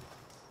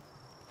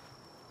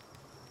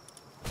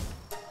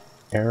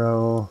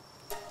 Arrow.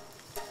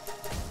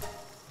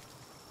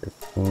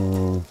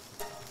 15.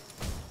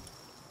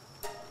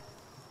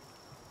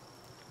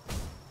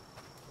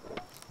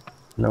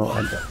 No,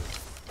 I don't.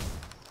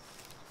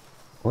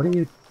 What are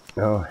you...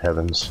 Oh,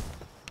 heavens.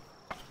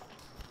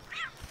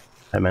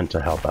 I meant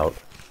to help out.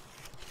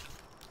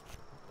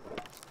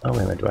 Oh,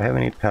 wait a minute. Do I have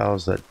any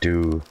pals that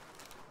do...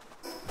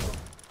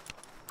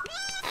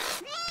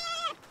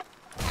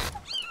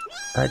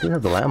 I do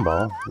have the lamb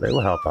ball. They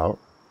will help out.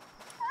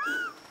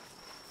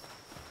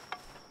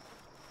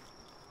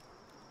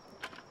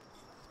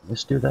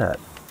 Let's do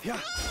that. Yeah.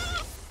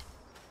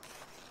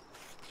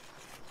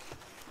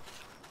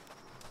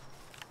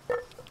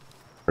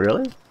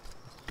 Really?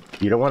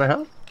 You don't want to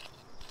help?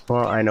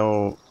 Well, I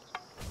know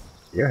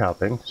you're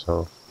helping,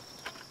 so...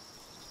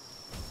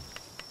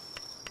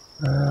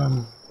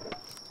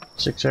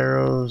 6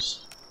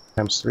 arrows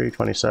times 3,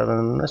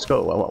 27. Let's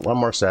go one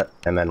more set,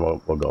 and then we'll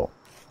go.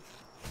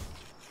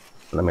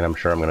 I mean, I'm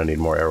sure I'm going to need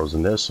more arrows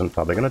than this, and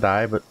probably going to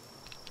die, but...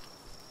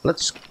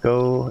 Let's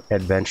go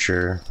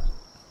adventure.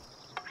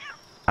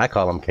 I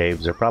call them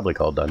caves. They're probably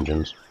called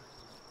dungeons.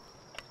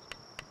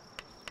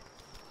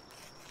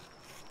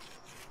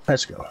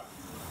 Let's go.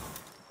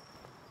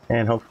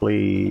 And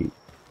hopefully...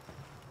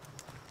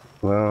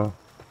 Well...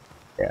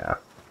 Yeah.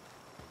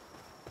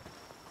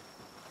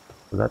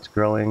 So that's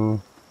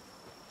growing.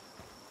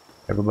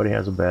 Everybody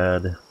has a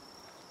bed.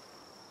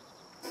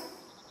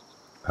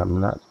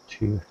 I'm not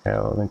too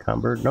hell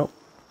encumbered. Nope.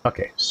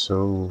 Okay,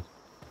 so...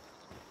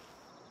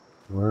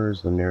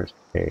 Where's the nearest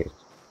cave?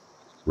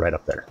 Right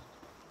up there.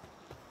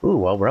 Ooh,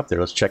 while we're up there,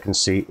 let's check and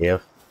see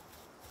if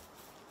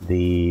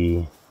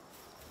the...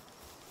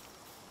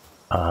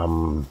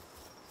 Oh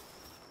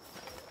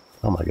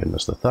my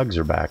goodness, the thugs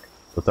are back.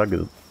 The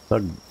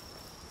thug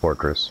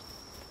fortress.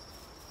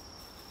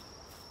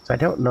 So I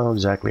don't know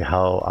exactly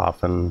how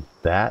often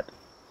that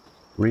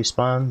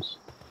respawns,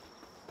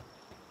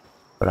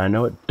 but I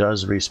know it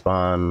does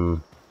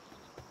respawn.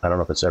 I don't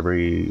know if it's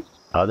every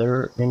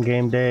other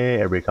in-game day,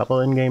 every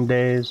couple in-game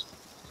days.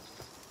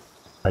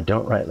 I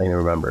don't rightly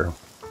remember.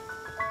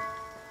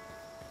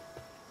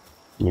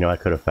 You know, I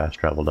could have fast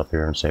traveled up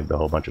here and saved a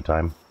whole bunch of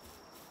time.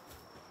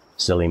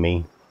 Silly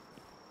me.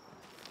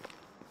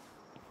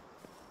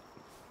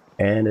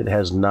 And it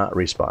has not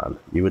respawned.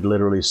 You would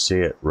literally see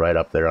it right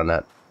up there on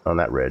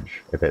that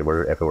ridge if it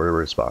were to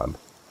respawn.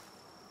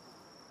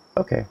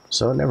 Okay,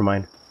 so never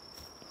mind.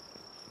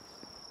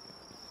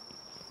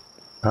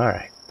 All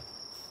right.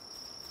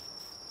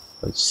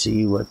 Let's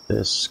see what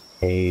this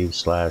cave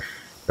slash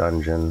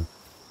dungeon.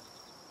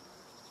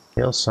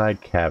 Hillside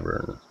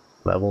Cavern,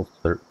 level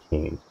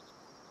 13.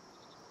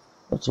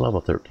 What's level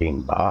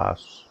 13,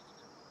 boss?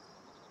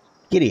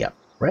 Giddy up,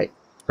 right?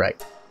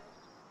 Right.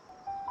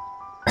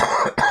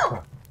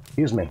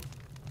 Excuse me.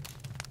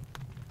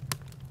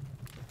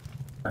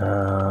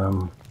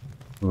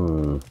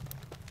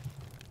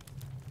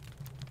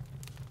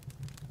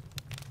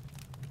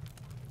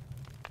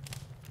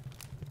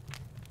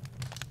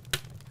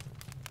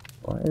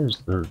 Why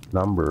is the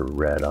number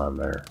red on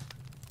there?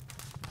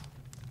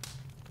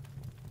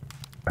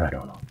 I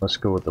don't know. Let's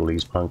go with the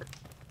Lee's Punk.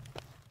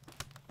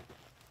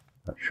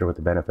 Not sure what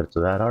the benefits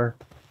of that are.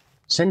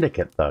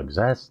 Syndicate thugs.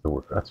 That's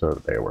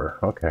what they were.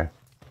 Okay.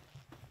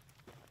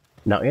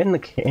 Now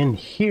in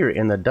here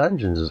in the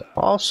dungeons is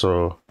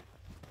also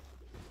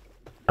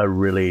a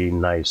really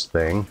nice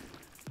thing.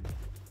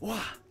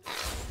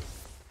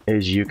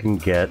 Is you can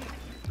get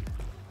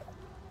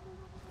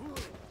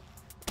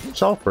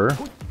sulfur.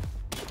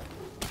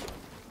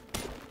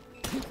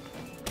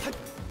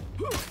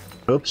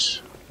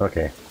 Oops.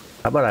 Okay.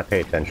 How about I pay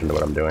attention to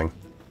what I'm doing?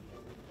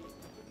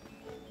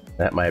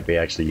 That might be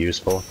actually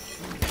useful.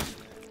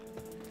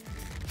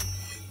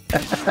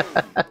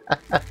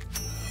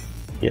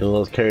 Get a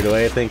little carried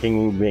away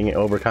thinking being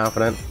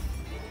overconfident.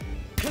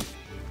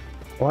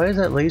 Why is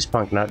that Lee's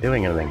Punk not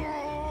doing anything?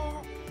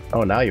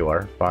 Oh, now you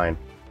are. Fine.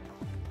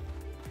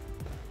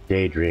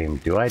 Daydream.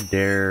 Do I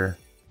dare?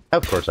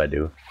 Of course I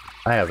do.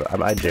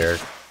 I dare.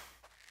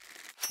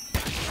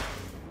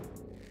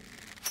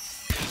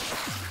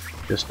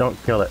 Just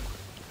don't kill it.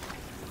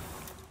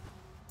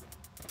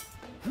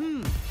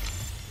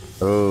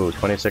 Oh,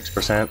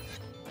 26%.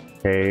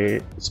 Okay,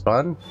 it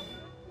spun.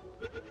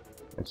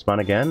 It spun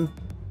again.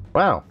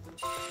 Wow.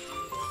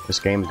 This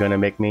game's gonna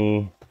make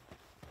me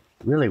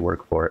really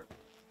work for it.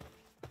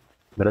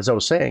 But as I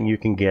was saying, you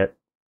can get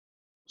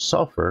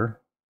sulfur.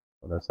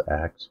 Oh, that's the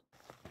axe.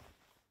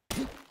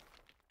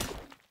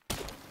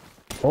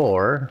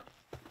 Or...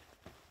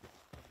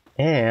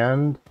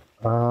 And...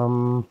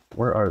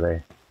 where are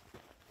they?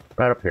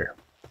 Right up here.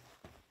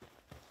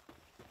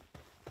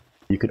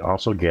 You can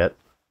also get...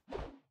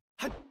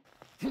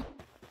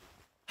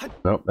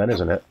 Nope, that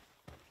isn't it.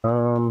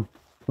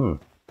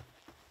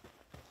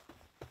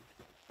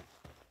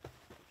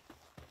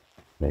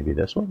 Maybe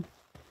this one?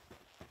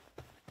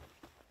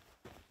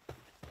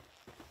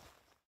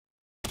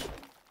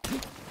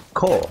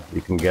 coal.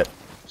 You can get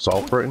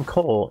sulfur and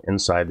coal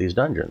inside these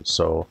dungeons.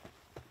 So,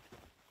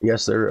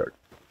 yes, they're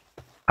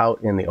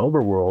out in the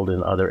overworld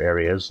in other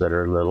areas that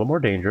are a little more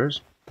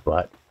dangerous,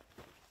 but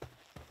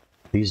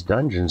these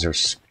dungeons are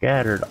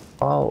scattered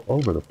all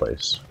over the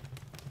place.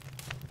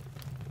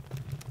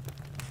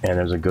 And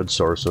there's a good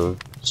source of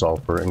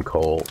sulfur and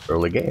coal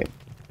early game,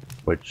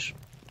 which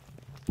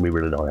we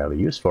really don't have a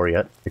use for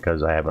yet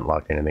because I haven't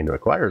locked anything that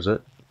requires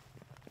it.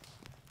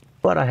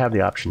 But I have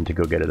the option to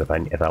go get it if I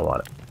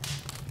want it.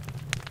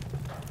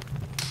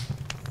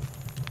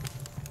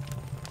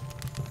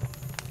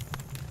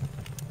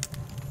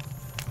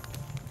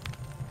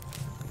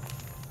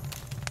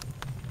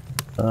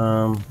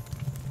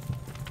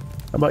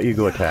 How about you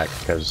go attack,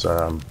 because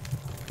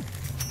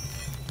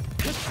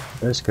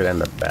this could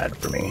end up bad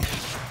for me.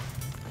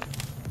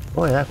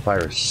 Boy, that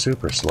fire is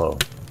super slow.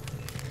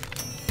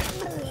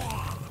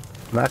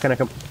 I'm not going to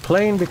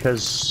complain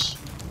because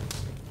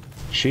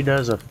she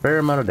does a fair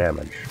amount of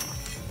damage.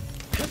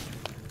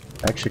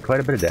 Actually, quite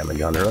a bit of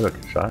damage on her other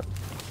shot.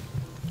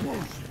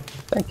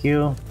 Thank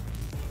you.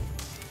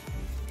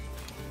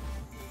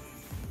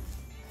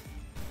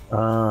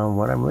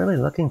 What I'm really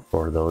looking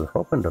for, though,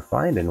 hoping to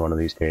find in one of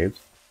these caves,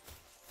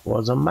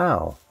 was a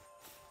Mao.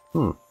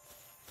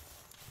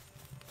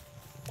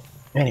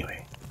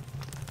 Anyway.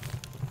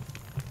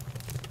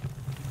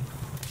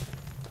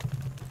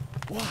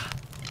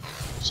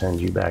 Send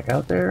you back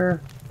out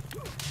there.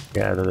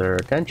 Gather their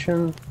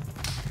attention.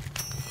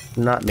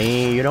 Not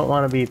me. You don't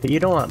want to be... You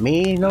don't want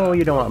me? No,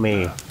 you don't want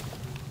me.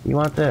 You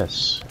want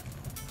this.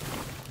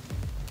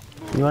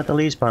 You want the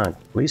Lease Punk.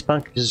 Lease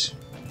Punk is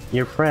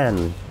your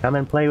friend. Come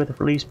and play with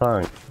the Lease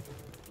Punk.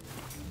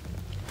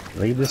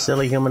 Leave the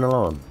silly human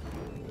alone.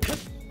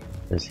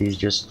 Because he's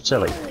just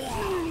silly.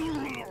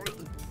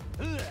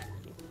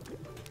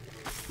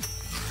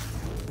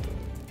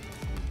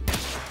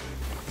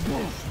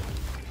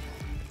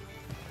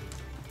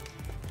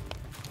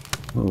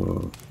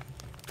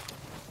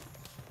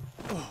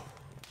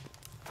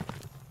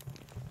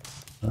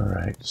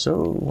 Alright,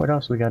 so what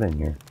else we got in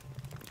here?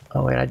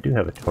 Oh wait, I do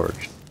have a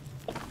torch.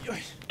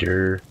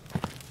 Durr.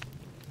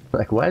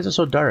 Like, why is it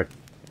so dark?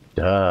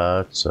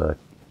 Duh, it's a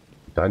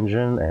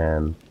dungeon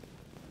and...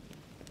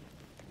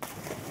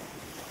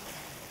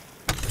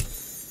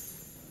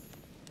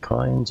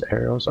 coins,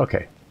 arrows,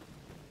 okay.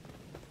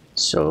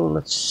 So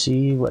let's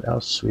see what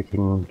else we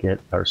can get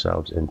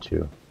ourselves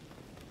into.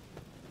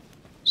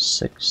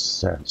 Sixth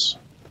Sense.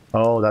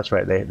 Oh, that's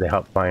right, they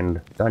help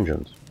find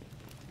dungeons.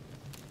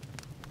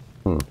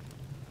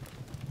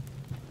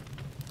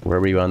 Where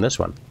were you on this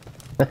one?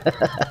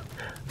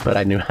 But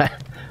I knew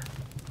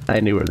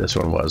where this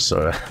one was,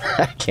 so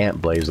I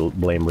can't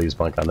blame Lee's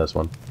Punk on this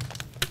one.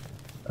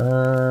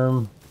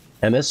 And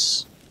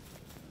this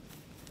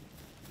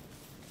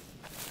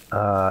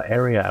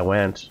area I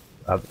went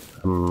up,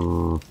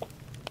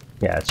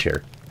 yeah, it's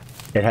here.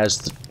 It has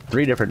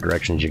three different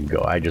directions you can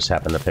go. I just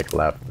happened to pick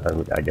left.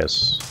 I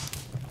guess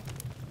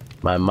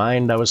my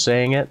mind, I was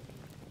saying it,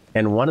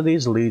 and one of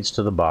these leads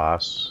to the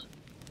boss,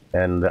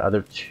 and the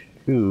other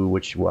two,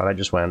 which one I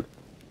just went,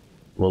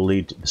 will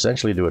lead to,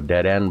 essentially to a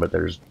dead end, but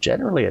there's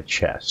generally a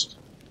chest.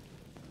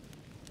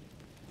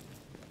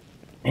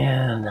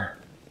 And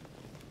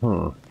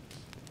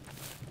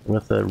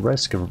with the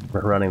risk of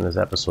running this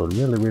episode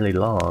really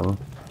long,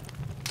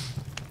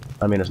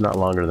 I mean, it's not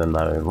longer than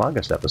my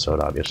longest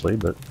episode, obviously,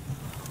 but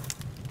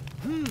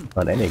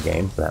on any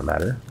game for that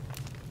matter.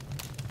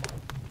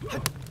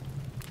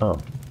 Oh,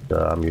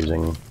 I'm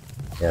using,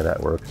 yeah,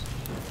 that works.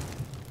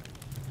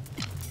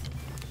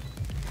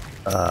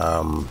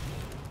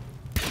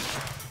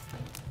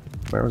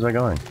 Where was I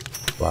going?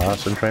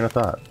 Lost in train of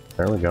thought.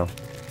 There we go.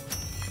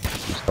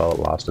 Just call it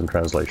lost in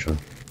translation.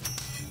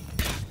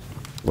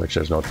 Which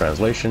there's no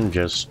translation,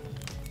 just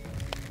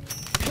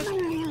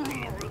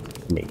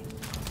me.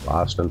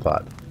 Lost in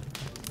thought.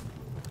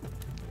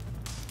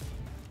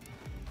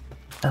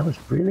 I was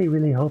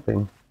really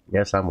hoping.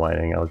 Yes, I'm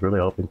whining. I was really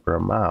hoping for a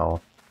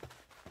Mao.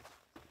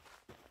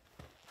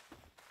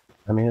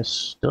 I mean, it's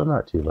still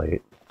not too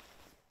late.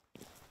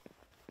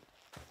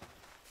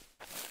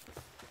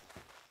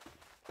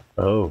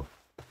 Oh.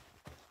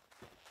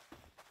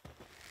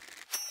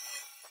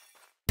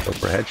 Go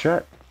for a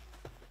headshot?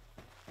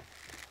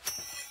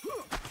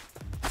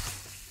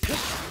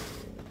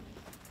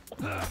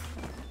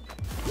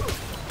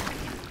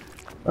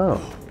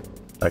 Oh.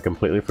 I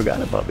completely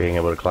forgot about being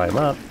able to climb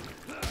up.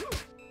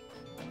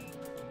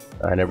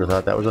 I never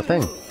thought that was a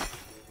thing.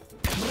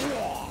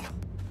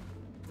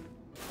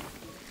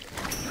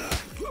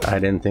 I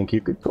didn't think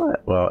you could climb.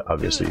 Well,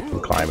 obviously you can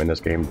climb in this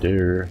game,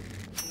 dear.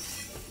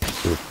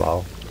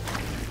 Goofball.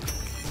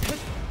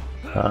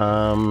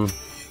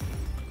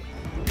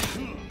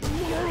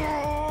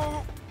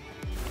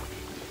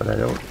 But I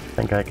don't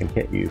think I can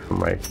hit you from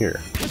right here.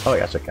 Oh,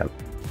 yes, I can.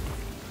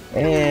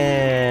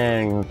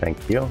 And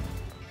thank you.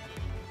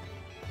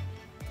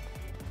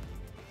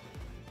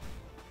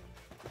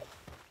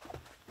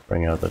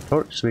 Bring out the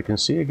torch so we can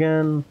see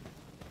again.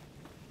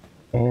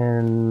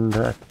 And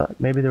I thought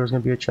maybe there was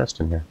going to be a chest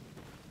in here.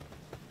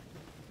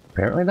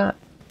 Apparently not.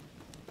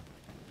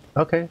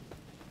 Okay.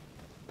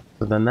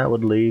 So then that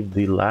would leave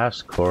the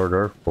last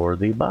corridor for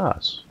the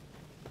boss.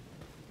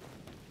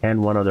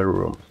 And one other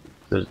room.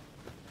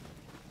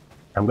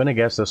 I'm going to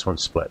guess this one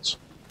splits.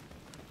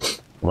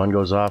 One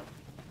goes off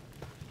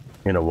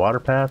in a water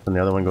path, and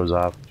the other one goes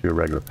off to a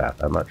regular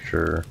path. I'm not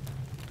sure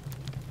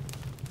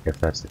if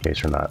that's the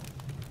case or not.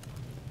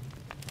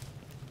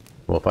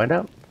 We'll find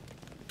out.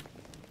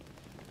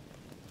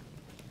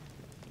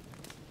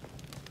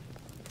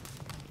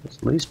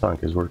 This Lee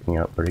Spunk is working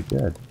out pretty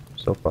good.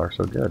 So far,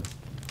 so good.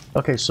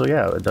 Okay, so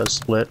yeah, it does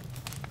split.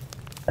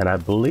 And I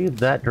believe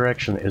that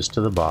direction is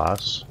to the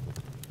boss.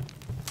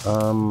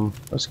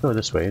 Let's go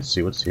this way,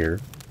 see what's here.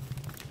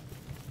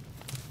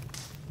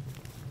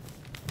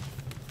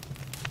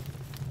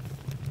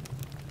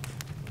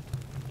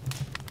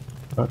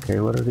 Okay,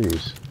 what are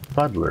these?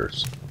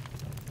 Fuddlers.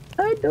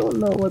 I don't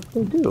know what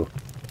they do.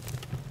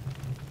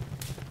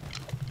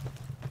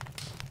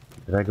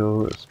 Did I go?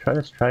 Let's try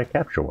to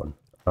capture one.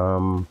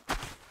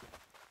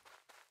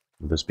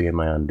 Would this be in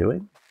my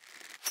undoing?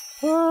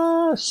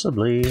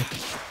 Possibly.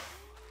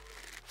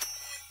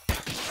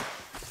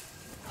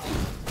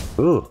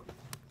 Ooh.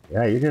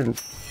 Yeah, you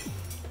didn't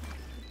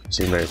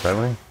seem very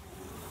friendly.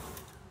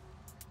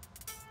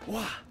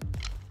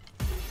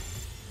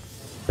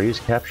 Please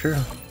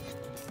capture.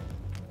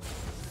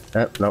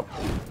 Nope.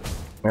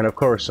 And of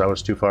course, I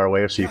was too far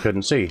away so you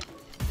couldn't see.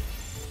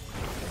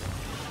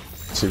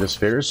 See the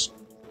spheres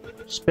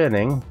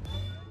spinning.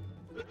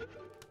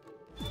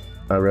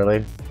 Oh,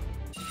 really?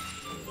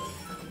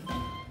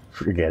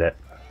 Forget it.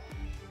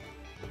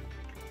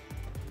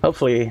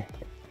 Hopefully,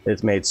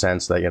 it's made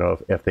sense that, you know,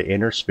 if the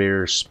inner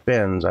sphere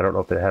spins, I don't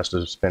know if it has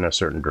to spin a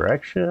certain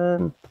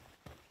direction,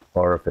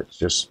 or if it's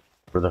just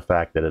for the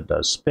fact that it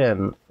does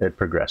spin, it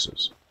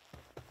progresses.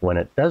 When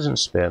it doesn't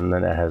spin,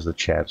 then it has the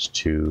chance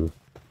to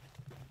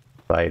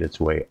fight its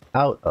way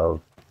out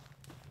of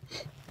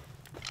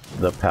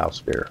the Pal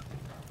Sphere.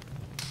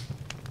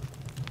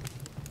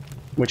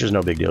 Which is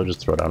no big deal, just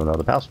throw down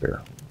another Pal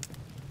Sphere.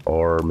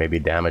 Or maybe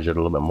damage it a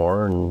little bit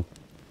more and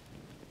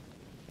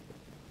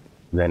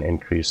then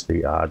increase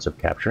the odds of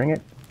capturing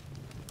it.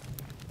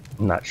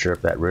 I'm not sure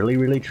if that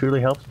really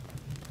truly helps.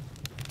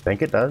 I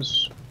think it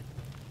does.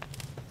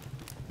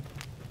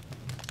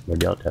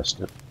 Maybe I'll test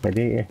it.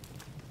 Maybe...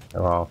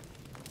 Well,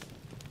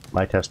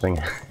 my testing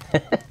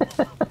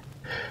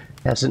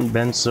hasn't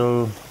been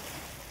so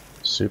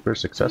super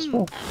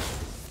successful.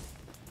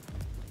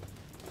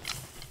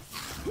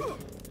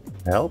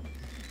 Help.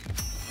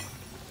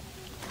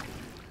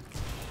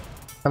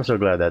 I'm so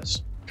glad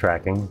that's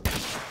tracking.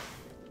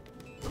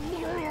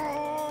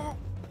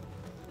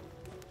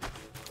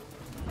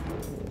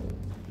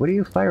 What are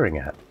you firing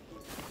at?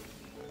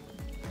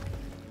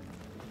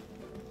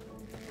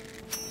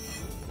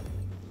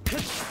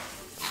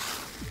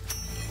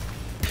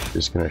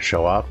 Just gonna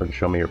show off and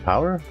show me your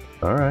power?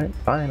 Alright,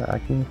 fine, I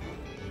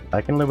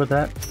can live with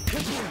that.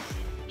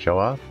 Show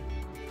off.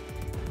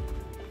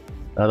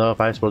 Although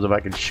I suppose if I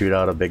could shoot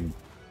out a big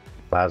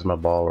plasma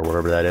ball or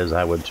whatever that is,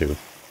 I would too.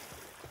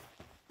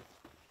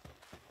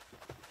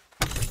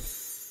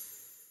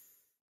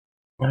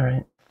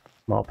 Alright,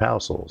 small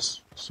pal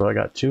souls. So I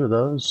got 2 of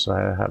those.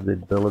 I have the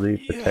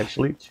ability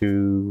potentially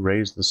to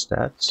raise the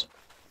stats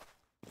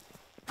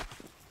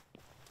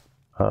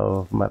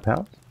of my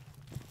pals.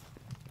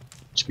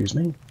 Excuse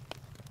me.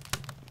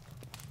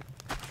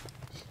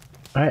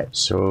 Alright,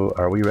 so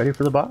are we ready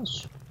for the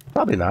boss?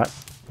 Probably not.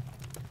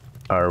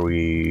 Are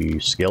we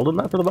skilled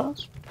enough for the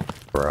boss?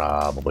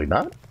 Probably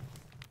not.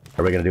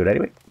 Are we gonna do it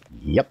anyway?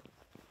 Yep.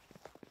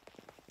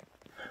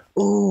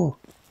 Ooh!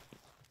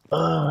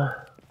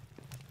 A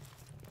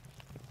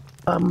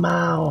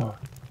Mao!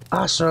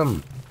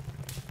 Awesome!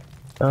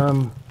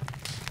 Oh,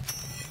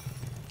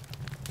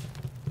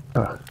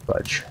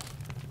 fudge.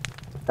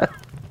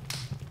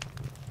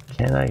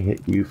 Can I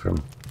hit you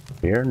from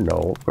here? No,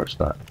 of course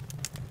not.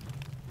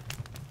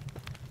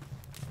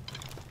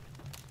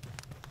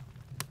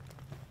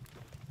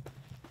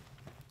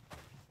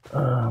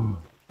 I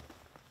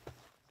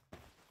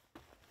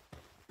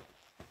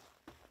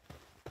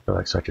feel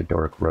like such a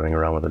dork running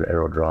around with an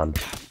arrow drawn.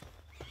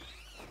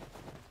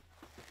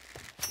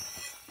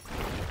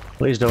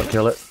 Please don't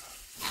kill it.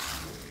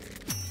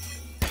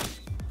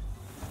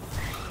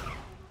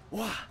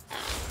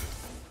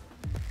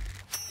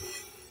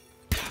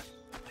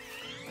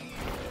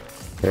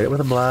 Hit it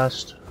with a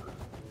blast.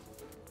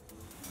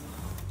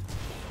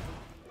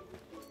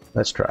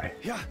 Let's try.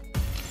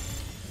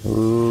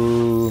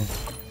 Ooh.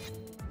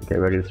 Get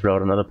ready to throw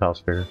out another Pal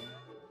Sphere.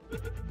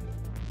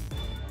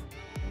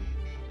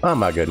 Oh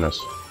my goodness.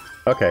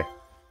 Okay.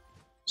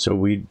 So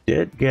we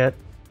did get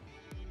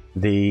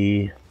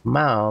the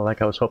Mao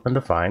like I was hoping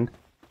to find.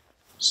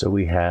 So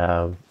we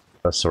have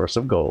a source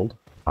of gold.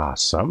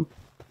 Awesome.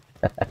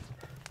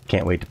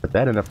 Can't wait to put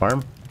that in a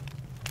farm.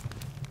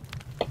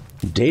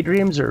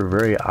 Daydreams are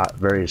very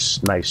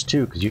nice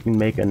too, because you can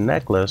make a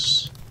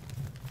necklace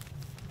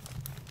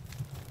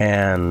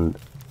and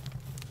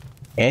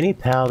any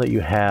pal that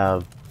you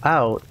have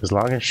out, as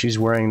long as she's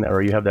wearing that,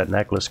 or you have that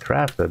necklace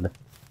crafted,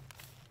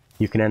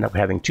 you can end up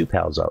having 2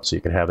 pals out. So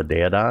you can have a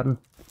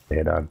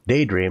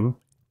Daydream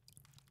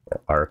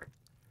arc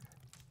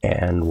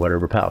and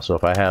whatever pal. So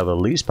if I have a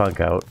Lease Punk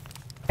out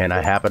and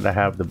I happen to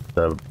have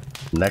the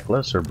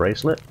necklace or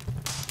bracelet,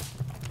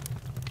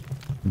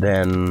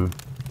 then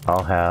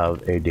I'll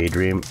have a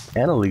Daydream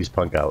and a Lease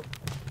Punk out.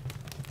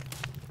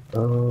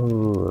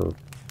 Oh,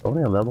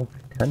 only a level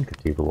 10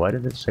 Katiba. Why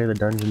did it say the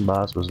dungeon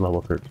boss was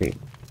level 13?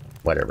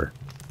 Whatever.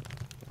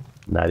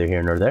 Neither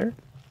here nor there.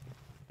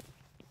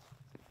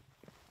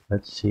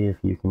 Let's see if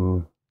you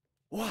can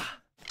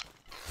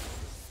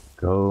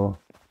go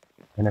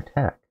and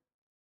attack.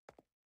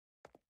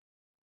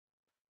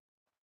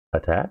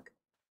 Attack?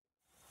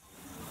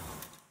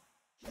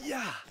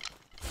 Yeah.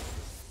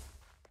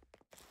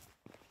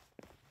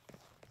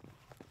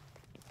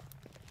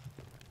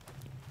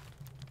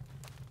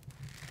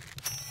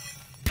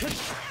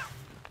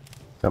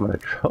 So I'm going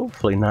to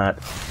hopefully not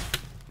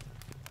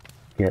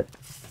get...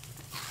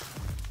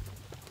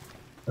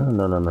 Oh,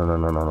 no.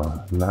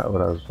 Not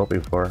what I was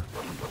hoping for.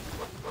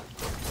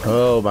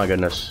 Oh my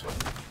goodness.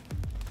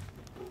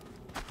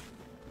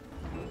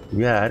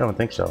 Yeah, I don't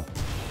think so.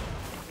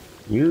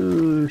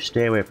 You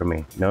stay away from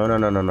me.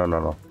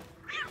 No.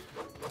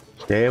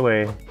 Stay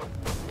away.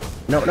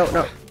 No.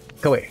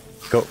 Go away.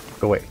 Go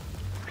away.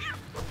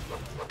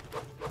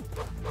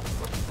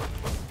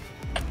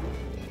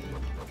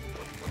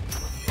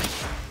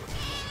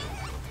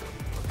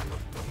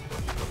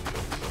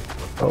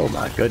 Oh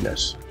my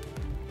goodness.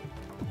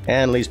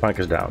 And Lee's Punk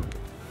is down.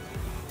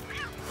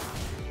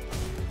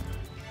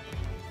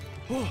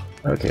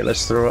 Okay,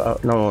 let's throw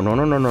out...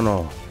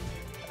 No.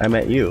 I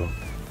meant you.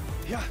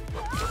 Yeah.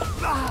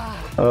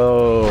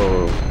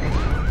 Oh.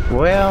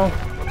 Well.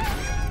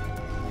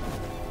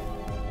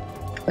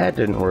 That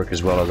didn't work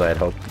as well as I had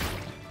hoped.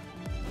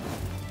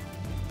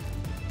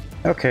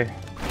 Okay.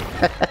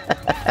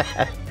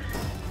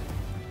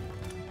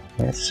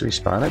 Let's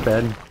respawn at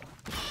bed.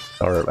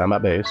 Or I'm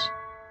at base.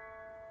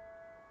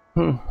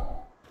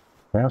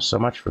 Well, so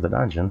much for the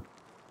dungeon.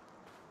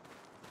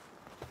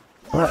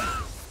 What?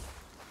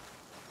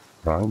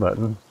 Wrong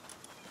button.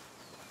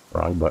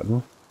 Wrong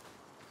button.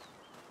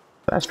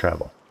 Fast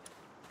travel.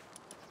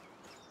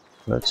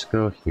 Let's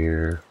go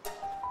here.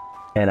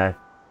 And I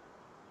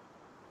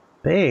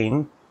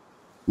think...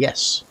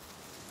 Yes.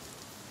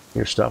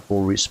 Your stuff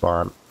will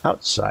respawn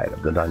outside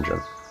of the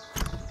dungeon.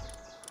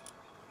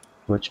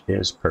 Which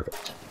is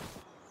perfect.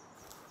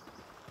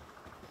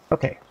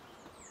 Okay.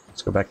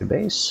 Let's go back to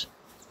base.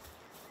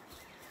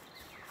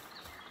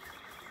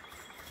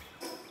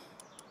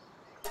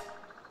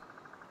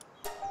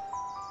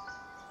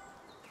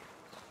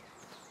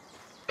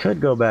 Could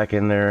go back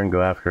in there and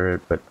go after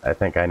it, but I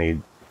think I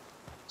need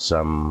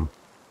some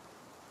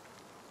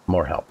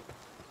more help.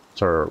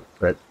 So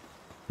a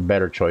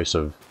better choice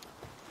of...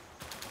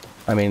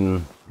 I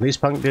mean, Lee's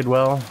Punk did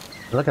well.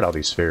 Look at all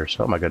these spheres.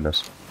 Oh my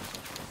goodness.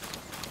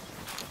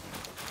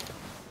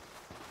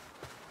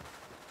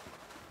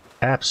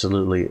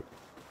 Absolutely,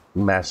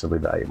 massively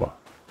valuable.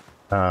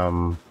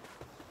 But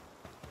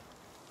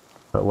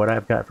what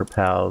I've got for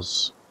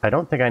pals... I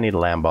don't think I need a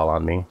Lamb Ball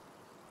on me.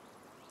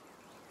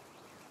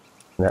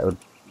 That would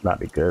not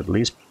be good.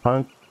 Lease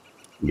Punk?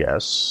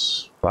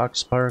 Yes. Fox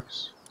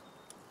Sparks?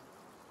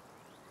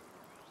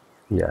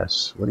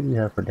 Yes. What do you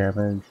have for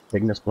damage?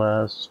 Ignis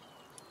Blast?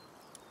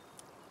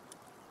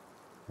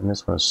 And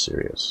this one's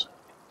serious.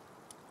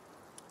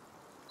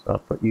 So I'll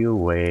put you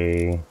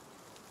away.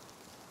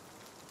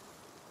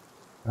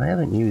 I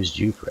haven't used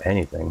you for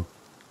anything.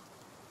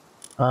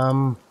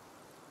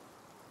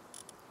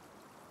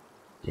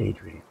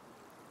 Daydream.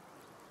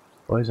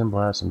 Poison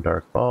Blast and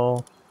Dark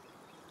Ball.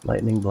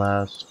 Lightning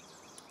Blast.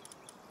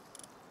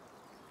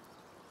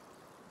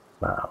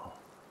 Wow.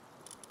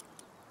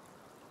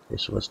 Okay,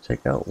 so let's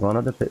take out one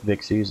of the Pit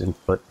Vixies and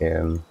put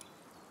in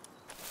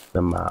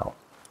the Mao.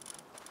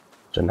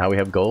 So now we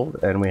have gold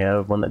and we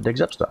have one that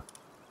digs up stuff.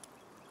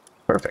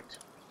 Perfect.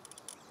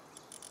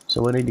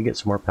 So we need to get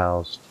some more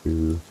pals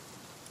to...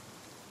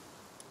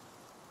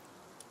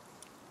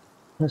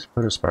 Let's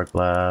put a Spark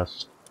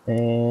Blast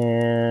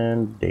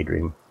and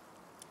Daydream.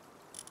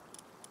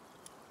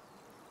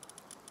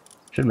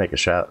 Should make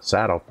a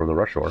saddle for the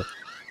Rush Orc.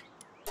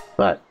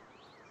 But,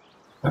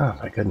 oh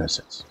my goodness,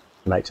 it's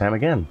nighttime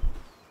again.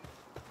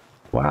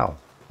 Wow.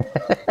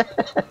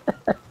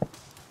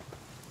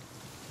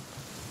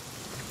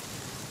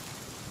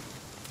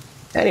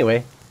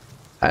 Anyway,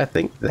 I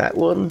think that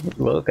one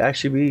will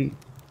actually be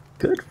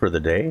good for the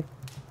day.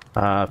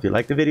 If you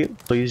like the video,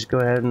 please go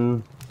ahead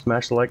and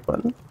smash the like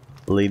button.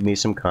 Leave me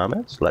some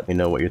comments. Let me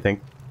know what you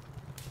think.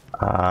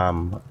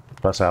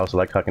 Plus, I also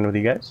like talking with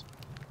you guys.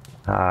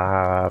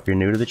 If you're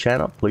new to the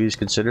channel, please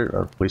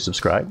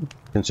subscribe.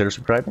 Consider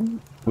subscribing,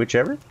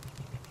 whichever.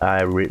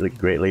 I really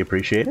greatly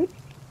appreciate it.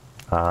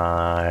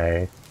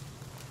 I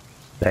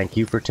thank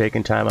you for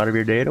taking time out of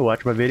your day to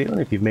watch my video, and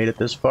if you've made it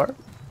this far,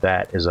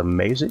 that is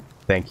amazing.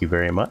 Thank you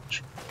very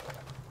much.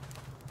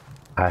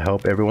 I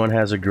hope everyone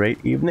has a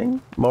great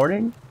evening,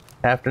 morning,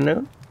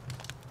 afternoon,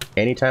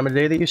 any time of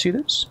day that you see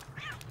this,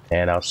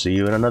 and I'll see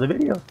you in another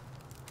video.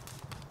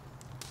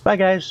 Bye,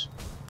 guys.